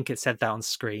 and I think it said that on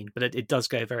screen, but it does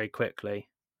go very quickly.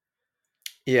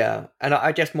 Yeah, and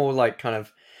I guess more like kind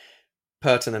of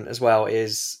pertinent as well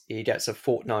is he gets a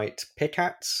Fortnite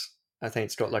pickaxe. I think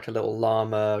it's got like a little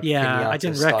llama. Yeah, I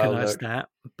didn't recognize that,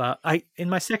 but in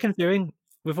my second viewing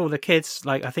with all the kids,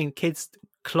 like I think kids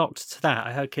clocked to that.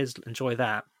 I heard kids enjoy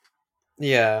that.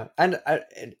 Yeah, and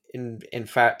in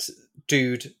fact,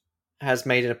 Dude has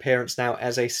made an appearance now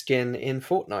as a skin in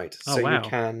Fortnite, so you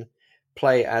can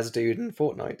play as Dude in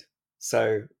Fortnite.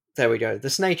 So there we go. The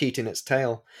snake eating its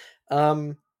tail.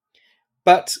 But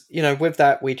with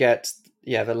that we get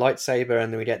the lightsaber,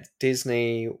 and then we get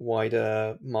Disney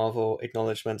wider Marvel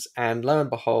acknowledgements, and lo and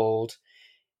behold,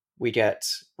 we get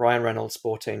Ryan Reynolds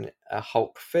sporting a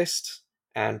Hulk fist,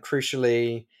 and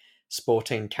crucially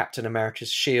sporting Captain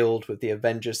America's shield with the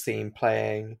Avengers theme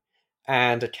playing,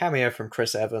 and a cameo from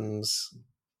Chris Evans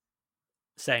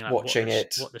saying like, watching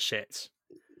what the shit.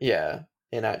 Yeah,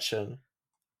 in action.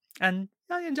 And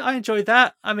I enjoyed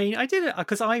that. I mean, I did it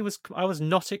because I was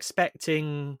not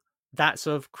expecting that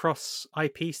sort of cross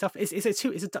IP stuff.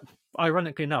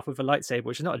 Ironically enough, with a lightsaber,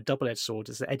 which is not a double-edged sword,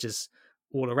 it's the edges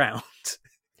all around.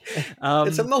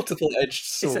 It's a multiple-edged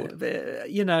sword.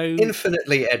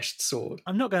 Infinitely edged sword.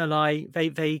 I'm not going to lie.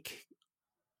 They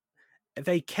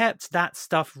kept that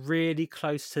stuff really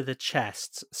close to the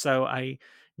chest, so I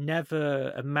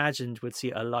never imagined we'd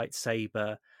see a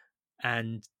lightsaber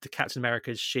and the Captain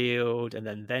America's shield and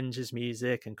then Avengers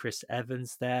music and Chris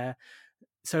Evans there.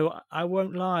 So I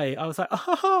won't lie, I was like,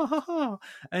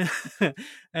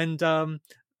 and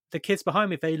the kids behind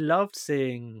me, they loved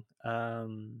seeing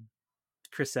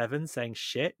Chris Evans saying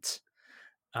shit.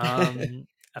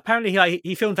 Apparently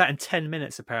he filmed that in 10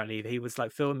 minutes. Apparently he was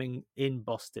like filming in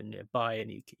Boston nearby, and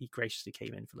he graciously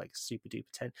came in for like super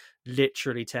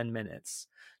duper 10 minutes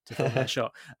to film that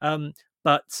shot.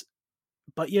 But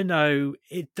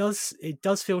it does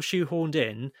feel shoehorned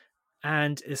in,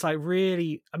 and it's like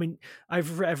really, I mean,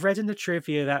 I've read in the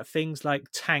trivia that things like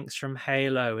tanks from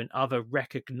Halo and other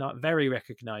very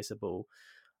recognizable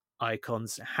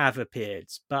icons have appeared,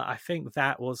 but I think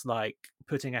that was like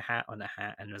putting a hat on a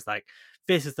hat, and it was like,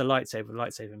 this is the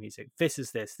lightsaber music, this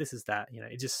is that,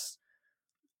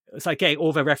 it's like getting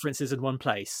all the references in one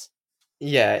place.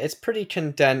 Yeah, it's pretty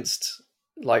condensed,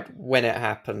 like when it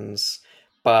happens,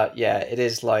 but yeah, it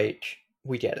is like,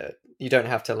 we get it. You don't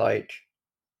have to like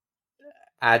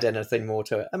add anything more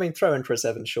to it. I mean, throw in Chris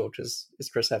Evans, sure, because it's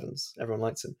Chris Evans, everyone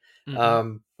likes him.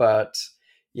 Mm-hmm. But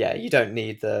yeah, you don't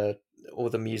need all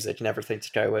the music and everything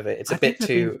to go with it. It's a bit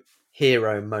too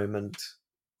hero moment.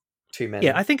 Too many.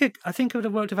 Yeah, I think it would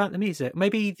have worked without the music.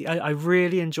 Maybe I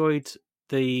really enjoyed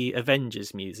the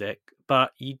Avengers music,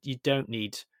 but you don't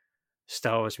need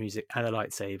Star Wars music and a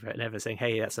lightsaber and never saying,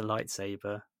 "Hey, that's a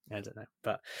lightsaber." I don't know,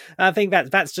 but I think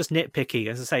that's just nitpicky.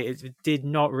 As I say, it did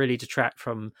not really detract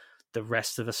from the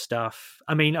rest of the stuff.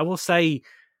 I mean, I will say,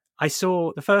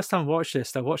 the first time I watched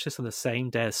this on the same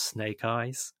day as Snake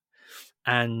Eyes,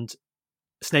 and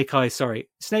Snake Eyes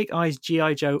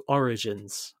G.I. Joe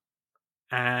Origins.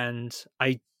 And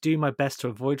I do my best to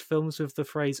avoid films with the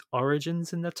phrase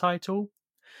origins in the title,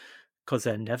 because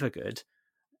they're never good.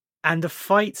 And the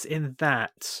fights in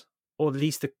that, or at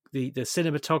least the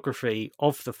cinematography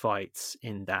of the fights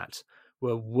in that,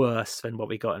 were worse than what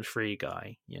we got in Free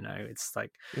Guy. It's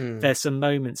like there's some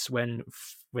moments when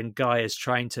Guy is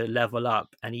trying to level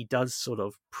up and he does sort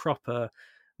of proper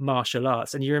martial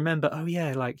arts, and you remember, oh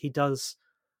yeah, like he does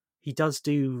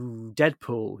do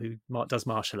Deadpool, who does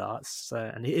martial arts,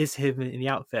 and it is him in the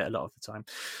outfit a lot of the time.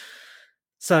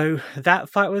 So that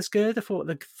fight was good. I thought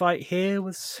the fight here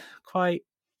was quite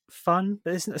fun,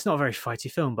 but it's not a very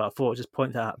fighty film. But I thought I'd just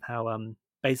point out how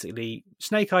basically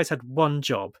Snake Eyes had one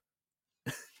job.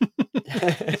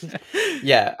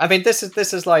 Yeah, I mean, this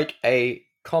is like a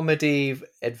comedy,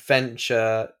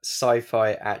 adventure,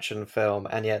 sci-fi action film,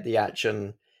 and yet the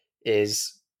action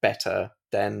is better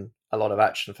than a lot of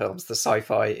action films. The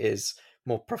sci-fi is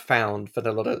more profound than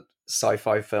a lot of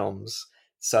sci-fi films,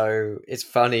 so it's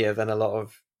funnier than a lot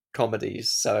of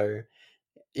comedies. So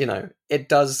it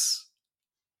does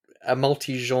a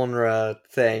multi-genre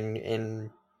thing in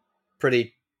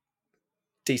pretty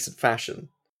decent fashion.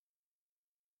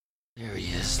 There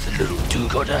he is, the little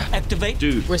do-gooder. Activate.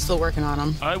 Dude. We're still working on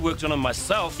him. I worked on him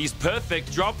myself. He's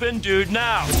perfect. Drop in, dude,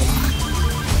 now.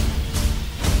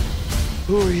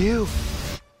 Who are you?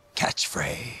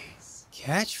 Catchphrase.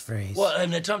 Catchphrase? Well,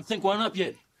 I don't think one up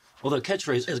yet. Although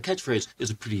catchphrase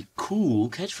is a pretty cool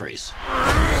catchphrase.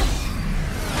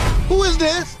 Who is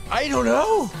this? I don't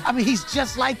know. I mean, he's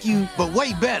just like you, but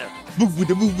way better. I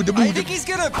think he's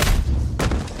gonna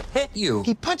hit you.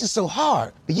 He punches so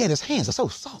hard, but yet his hands are so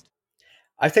soft.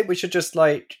 I think we should just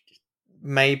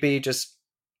maybe just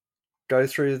go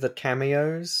through the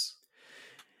cameos.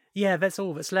 Yeah, that's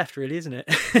all that's left, really, isn't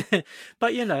it?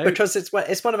 But because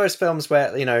it's one of those films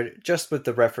where just with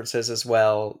the references as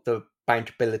well, the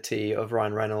bankability of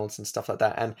Ryan Reynolds and stuff like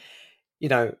that, and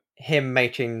him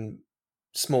making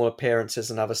small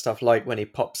appearances and other stuff, like when he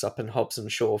pops up in Hobbs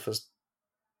and Shaw for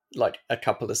like a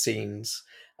couple of scenes.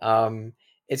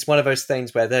 It's one of those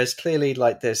things where there's clearly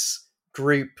like this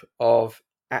group of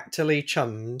actorly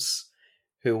chums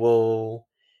who will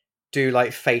do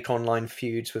like fake online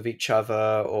feuds with each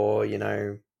other, or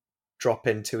drop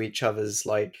into each other's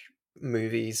like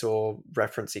movies or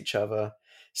reference each other.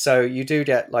 So you do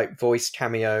get like voice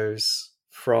cameos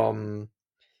from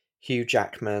Hugh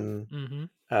Jackman,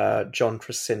 John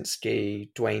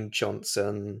Krasinski, Dwayne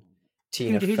Johnson,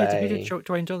 Tina Fey. Who did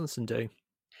Dwayne Johnson do?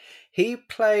 He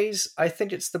plays, I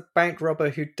think it's the bank robber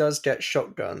who does get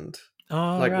shotgunned.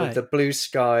 Oh, right. With the blue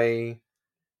sky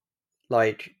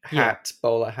like hat,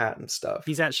 bowler hat and stuff.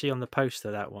 He's actually on the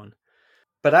poster, that one.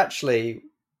 But actually,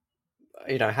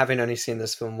 having only seen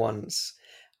this film once,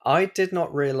 I did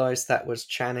not realize that was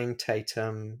Channing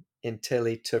Tatum until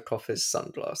he took off his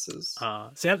sunglasses.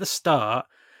 So at the start,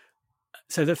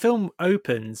 so the film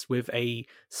opens with a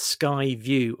sky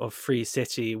view of Free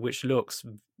City, which looks,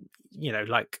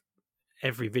 like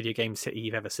every video game city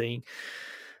you've ever seen,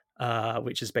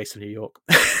 which is based in New York.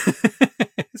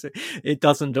 So it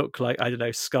doesn't look like, I don't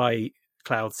know, Sky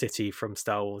Cloud City from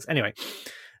Star Wars. Anyway,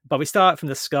 but we start from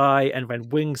the sky, and when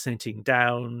wings sitting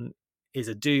down is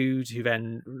a dude who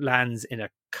then lands in a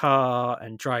car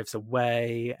and drives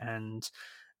away. And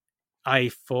I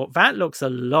thought that looks a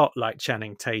lot like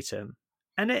Channing Tatum.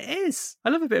 And it is. I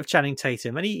love a bit of Channing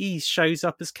Tatum. And he shows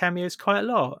up as cameos quite a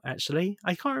lot, actually.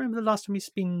 I can't remember the last time he's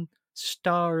been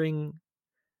starring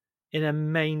in a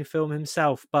main film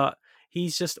himself, but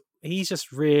he's just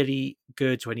really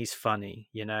good when he's funny,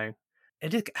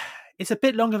 It's a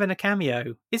bit longer than a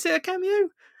cameo. Is it a cameo?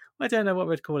 I don't know what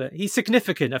we'd call it. He's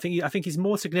significant. I think he's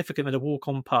more significant than a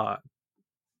walk-on part.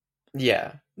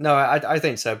 Yeah. No, I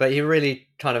think so. But he really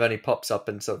kind of only pops up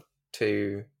in sort of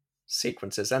 2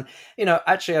 sequences. And,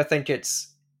 actually I think it's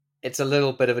a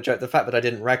little bit of a joke. The fact that I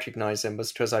didn't recognize him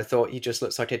was because I thought he just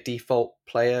looks like a default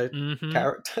player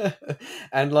character.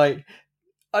 And I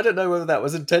don't know whether that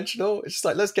was intentional. It's just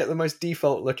like, let's get the most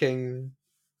default looking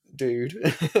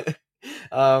dude.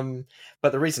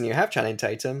 But the reason you have Channing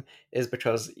Tatum is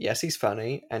because, yes, he's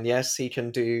funny, and yes, he can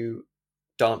do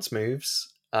dance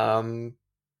moves, given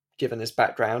his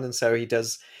background, and so he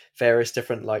does various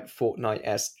different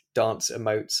Fortnite-esque dance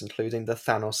emotes, including the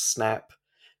Thanos snap,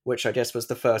 which I guess was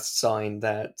the first sign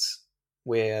that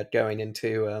we're going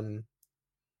into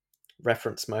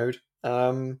reference mode.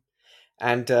 His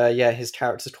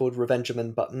character's called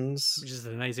Revengeman Buttons, which is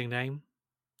an amazing name.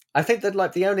 I think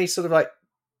that the only sort of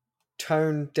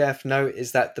tone deaf note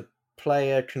is that the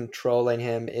player controlling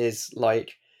him is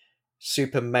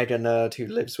super mega nerd who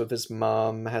lives with his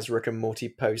mum, has Rick and Morty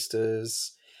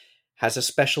posters, has a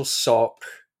special sock.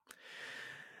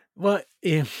 Well,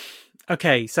 yeah.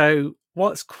 Okay, so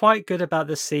what's quite good about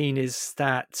this scene is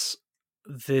that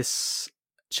this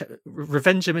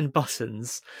Revengeman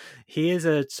Buttons, he is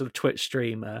a sort of Twitch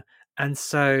streamer, and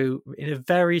so in a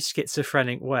very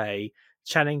schizophrenic way,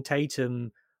 Channing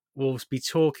Tatum will be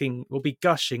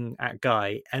gushing at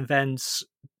Guy, and then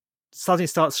suddenly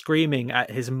start screaming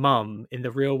at his mum in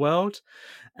the real world.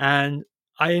 And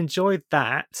I enjoyed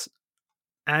that.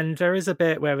 And there is a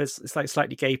bit where it's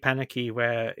slightly gay panicky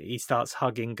where he starts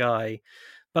hugging Guy,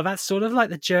 but that's sort of like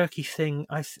the jerky thing.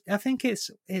 I think it's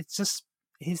just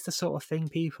is the sort of thing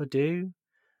people do,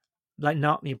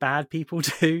 not me bad people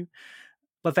do.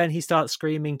 But then he starts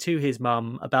screaming to his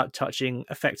mum about touching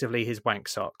effectively his wank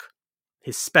sock,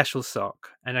 his special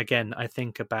sock. And again, I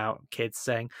think about kids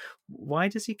saying, why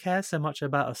does he care so much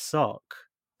about a sock?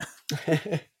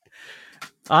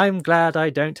 I'm glad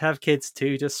I don't have kids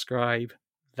to describe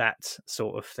that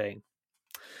sort of thing.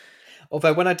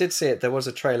 Although when I did see it, there was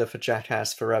a trailer for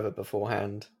Jackass Forever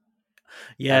beforehand.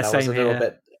 Yeah, same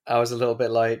here. I was a little bit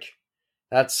like,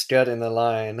 that's skirting the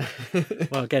line.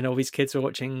 Well, again, all these kids are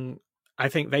watching. I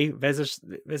think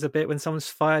there's a bit when someone's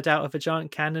fired out of a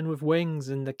giant cannon with wings,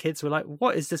 and the kids were like,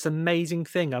 "What is this amazing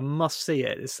thing? I must see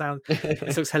it.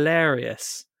 It looks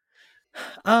hilarious."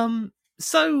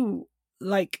 So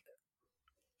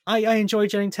I enjoy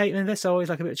Channing Tatum in this. I always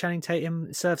like a bit of Channing Tatum.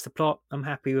 It serves the plot. I'm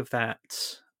happy with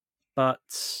that. But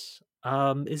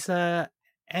is there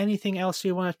anything else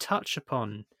you want to touch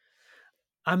upon?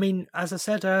 I mean, as I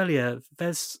said earlier,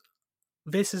 this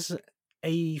is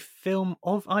a film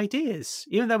of ideas,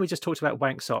 even though we just talked about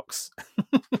wank socks.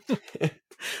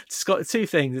 It's got 2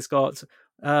 things. It's got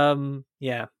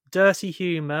dirty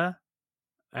humor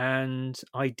and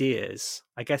ideas.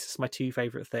 I guess it's my 2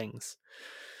 favorite things.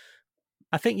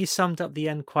 I think you summed up the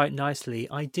end quite nicely.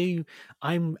 I'm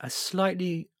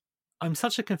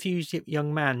such a confused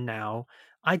young man now.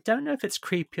 I don't know if it's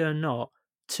creepy or not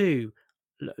to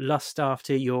lust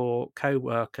after your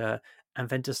co-worker and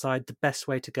then decide the best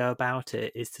way to go about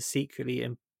it is to secretly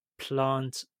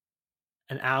implant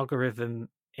an algorithm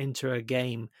into a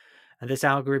game, and this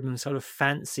algorithm sort of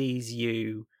fancies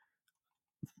you,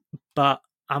 but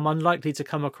I'm unlikely to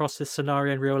come across this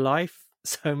scenario in real life,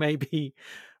 so maybe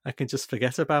I can just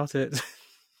forget about it.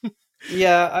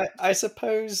 Yeah, I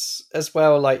suppose as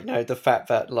well, the fact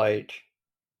that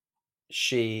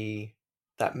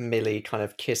Millie kind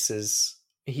of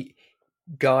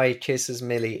Guy kisses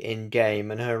Millie in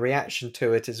game, and her reaction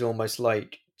to it is almost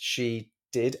like she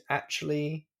did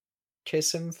actually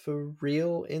kiss him for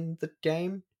real in the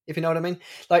game, if you know what I mean.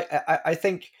 I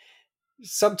think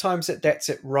sometimes it gets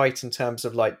it right in terms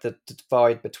of the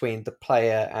divide between the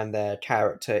player and their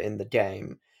character in the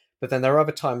game, but then there are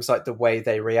other times the way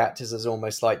they react is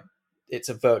almost it's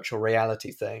a virtual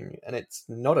reality thing, and it's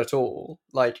not at all.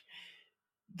 Like,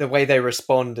 the way they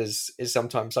respond is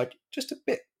sometimes like just a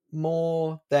bit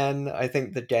more than I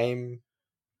think the game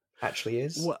actually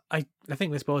is. Well, I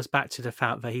think this boils back to the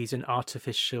fact that he's an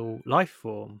artificial life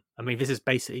form. I mean, this is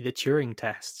basically the Turing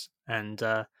test, and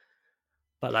but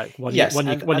like one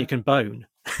you can bone.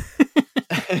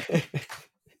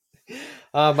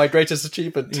 My greatest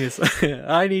achievement. Yes,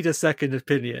 I need a second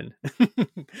opinion.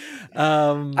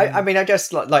 I mean, I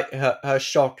guess like her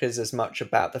shock is as much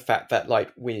about the fact that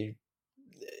like we,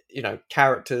 you know,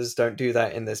 characters don't do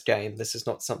that in this game. This is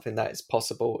not something that is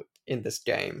possible in this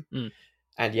game.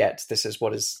 And yet this is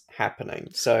what is happening.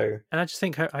 So, and I just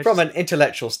think from an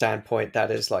intellectual standpoint, that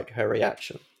is like her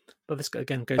reaction. But this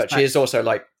again goes but back... she is also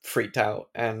like freaked out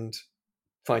and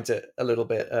finds it a little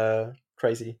bit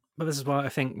crazy. But this is why I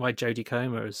think why Jodie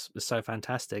Comer is so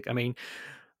fantastic. I mean,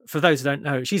 for those who don't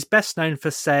know, she's best known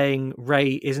for saying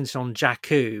Rey isn't on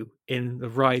Jakku in The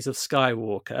Rise of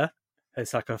Skywalker.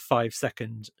 It's like a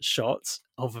 5-second shot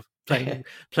of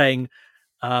playing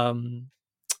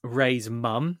Rey's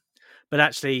mum. But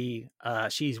actually,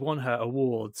 she's won her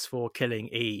awards for Killing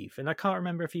Eve. And I can't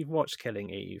remember if you've watched Killing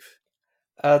Eve.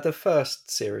 The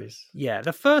first series. Yeah,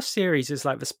 the first series is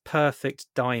like this perfect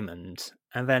diamond.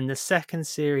 And then the second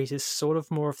series is sort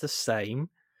of more of the same.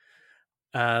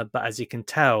 But as you can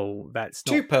tell, that's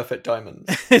not... 2 perfect diamonds.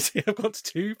 I've got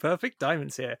 2 perfect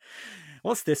diamonds here.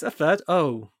 What's this? A third?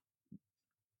 Oh,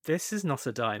 this is not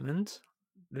a diamond.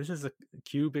 This is a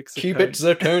cubic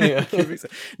zirconia.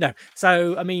 No,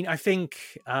 so I mean, I think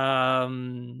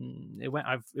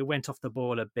it went off the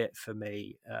ball a bit for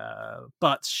me.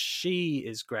 But she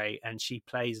is great, and she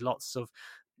plays lots of,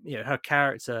 you know, her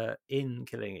character in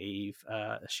Killing Eve.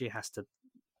 She has to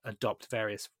adopt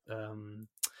various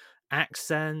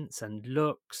accents and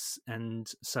looks, and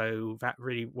so that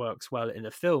really works well in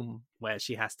the film where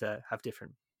she has to have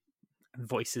different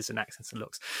voices and accents and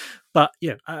looks. But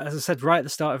yeah, as I said right at the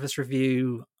start of this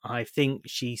review, I think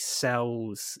she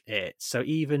sells it. So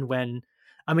even when,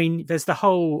 I mean, there's the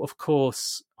whole, of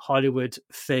course, Hollywood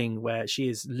thing where she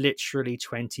is literally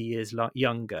 20 years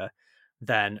younger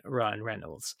than Ryan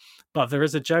Reynolds. But there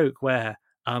is a joke where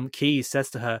Keyes says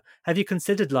to her, have you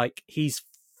considered like he's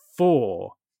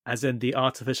 4, as in the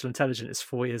artificial intelligence is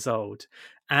 4 years old?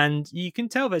 And you can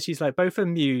tell that she's like both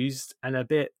amused and a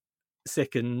bit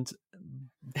sickened,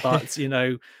 but you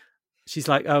know, she's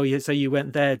like, oh yeah, so you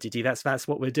went there, did you? That's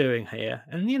what we're doing here.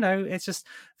 And you know, it's just,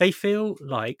 they feel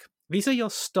like these are your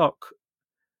stock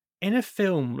in a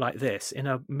film like this, in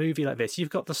a movie like this. You've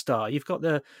got the star, you've got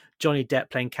the Johnny Depp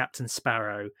playing Captain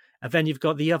Sparrow, and then you've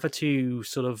got the other 2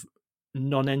 sort of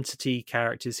non-entity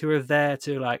characters who are there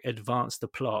to like advance the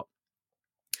plot,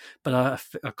 but are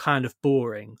kind of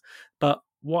boring. But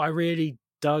what I really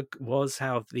dug was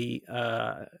how the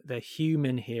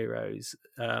human heroes,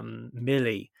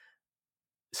 Millie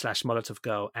 / Molotov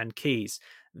Girl and Keyes,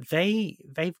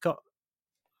 they've got,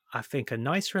 I think, a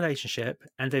nice relationship,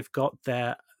 and they've got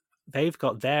their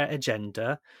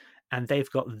agenda, and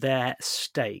they've got their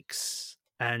stakes.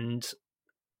 And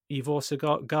you've also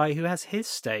got Guy who has his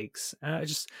stakes. I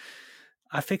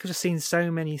think I've just seen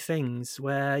so many things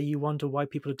where you wonder why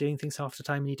people are doing things half the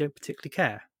time and you don't particularly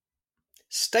care.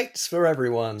 Stakes for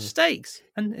everyone. Stakes.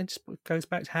 And it just goes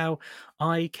back to how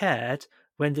I cared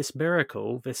when this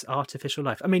miracle, this artificial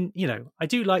life. I mean, you know, I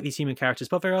do like these human characters,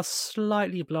 but they are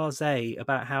slightly blasé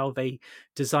about how they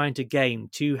designed a game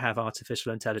to have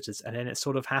artificial intelligence, and then it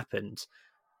sort of happened.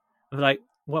 I'm like,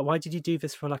 why did you do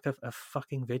this for like a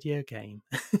fucking video game?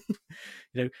 You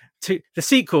know, to the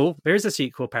sequel, there is a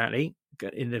sequel apparently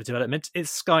in the development.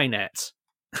 It's Skynet.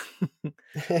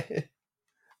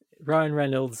 Ryan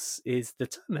Reynolds is the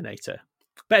Terminator.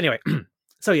 But anyway,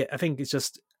 so yeah, I think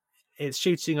it's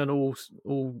shooting on all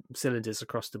cylinders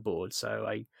across the board. So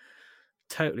I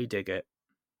totally dig it.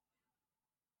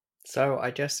 So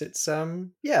I guess it's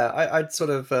I'd sort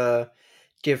of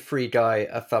give Free Guy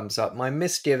a thumbs up. My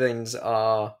misgivings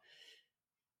are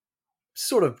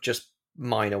sort of just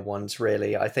minor ones,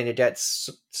 really. I think it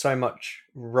gets so much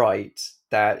right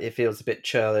that it feels a bit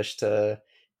churlish to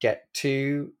get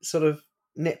too sort of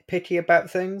nitpicky about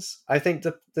things. I think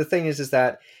the thing is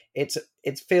that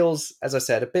it feels, as I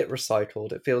said, a bit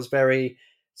recycled. It feels very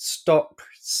stock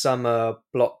summer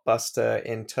blockbuster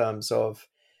in terms of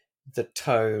the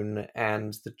tone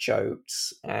and the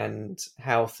jokes and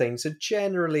how things are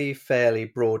generally fairly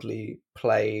broadly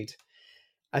played.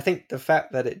 I think the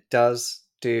fact that it does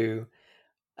do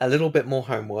a little bit more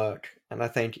homework, and I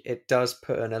think it does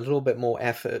put in a little bit more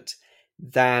effort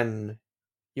than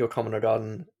your common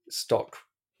on stock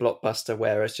blockbuster,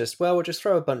 where it's just, well, we'll just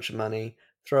throw a bunch of money,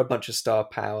 throw a bunch of star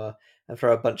power, and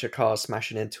throw a bunch of cars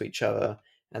smashing into each other,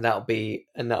 and that'll be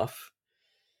enough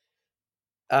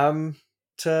to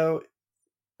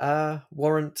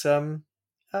warrant a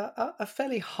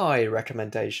fairly high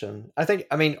recommendation. I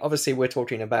mean, obviously we're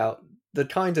talking about the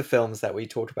kind of films that we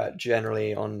talk about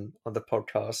generally on the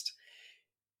podcast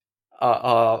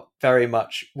are very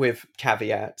much with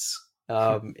caveats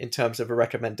in terms of a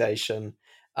recommendation.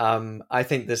 I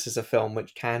think this is a film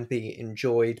which can be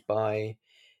enjoyed by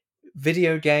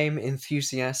video game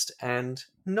enthusiast and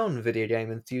non-video game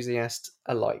enthusiast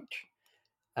alike.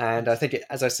 And I think,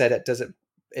 as I said, it does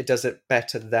it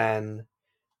better than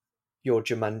your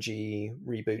Jumanji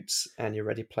reboots and your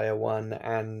Ready Player One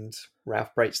and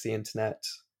Ralph Breaks the Internet,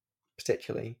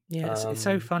 particularly. Yeah, it's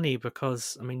so funny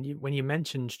because, I mean, when you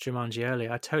mentioned Jumanji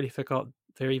earlier, I totally forgot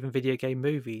there are even video game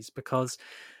movies, because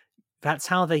that's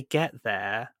how they get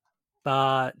there.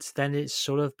 But then it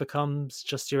sort of becomes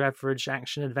just your average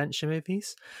action adventure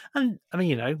movies. And I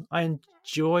mean, I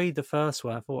enjoyed the first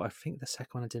one. I think the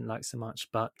second one I didn't like so much,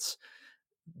 but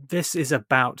this is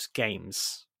about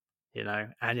games,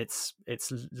 and it's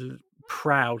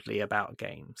proudly about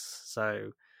games.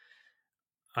 So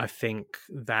I think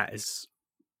that is,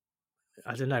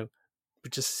 I don't know,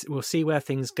 we'll see where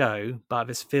things go, but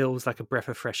this feels like a breath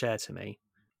of fresh air to me.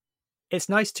 It's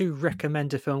nice to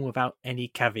recommend a film without any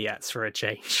caveats for a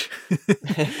change.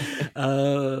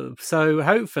 So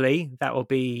hopefully that will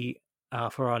be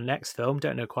for our next film.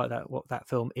 Don't know quite what that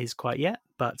film is quite yet,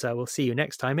 but we'll see you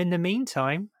next time. In the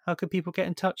meantime, how can people get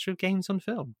in touch with Games on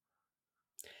Film?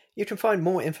 You can find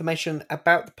more information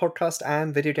about the podcast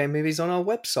and video game movies on our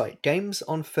website,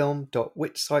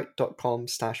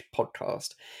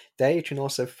 gamesonfilm.wixsite.com/podcast. There you can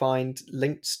also find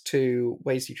links to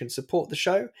ways you can support the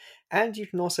show, and you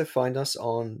can also find us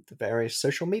on the various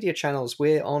social media channels.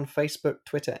 We're on Facebook,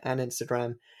 Twitter, and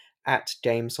Instagram at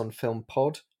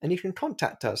GamesOnFilmPod, and you can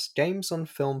contact us,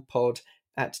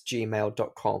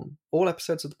 gamesonfilmpod@gmail.com. All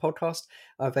episodes of the podcast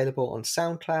are available on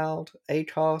SoundCloud,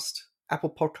 Acast, Apple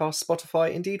Podcasts,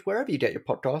 Spotify, indeed wherever you get your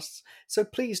podcasts. So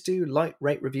please do like,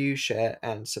 rate, review, share,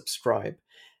 and subscribe.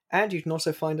 And you can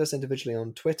also find us individually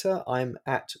on Twitter. I'm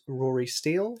at Rory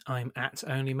Steele. I'm at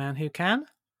OnlyManWhoCan.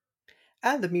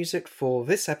 And the music for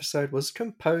this episode was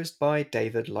composed by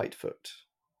David Lightfoot.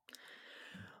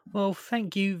 Well,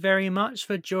 thank you very much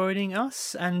for joining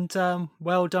us, and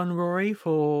well done, Rory,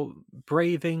 for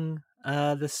braving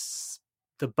the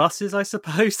buses, I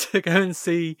suppose, to go and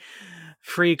see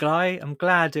Free Guy. I'm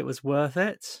glad it was worth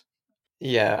it.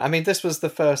 Yeah, I mean, this was the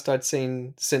first I'd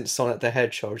seen since Sonic the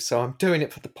Hedgehog, so I'm doing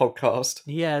it for the podcast.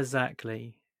 Yeah,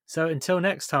 exactly. So until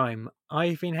next time,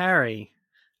 I've been Harry.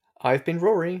 I've been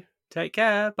Rory. Take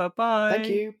care. Bye-bye. Thank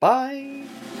you. Bye.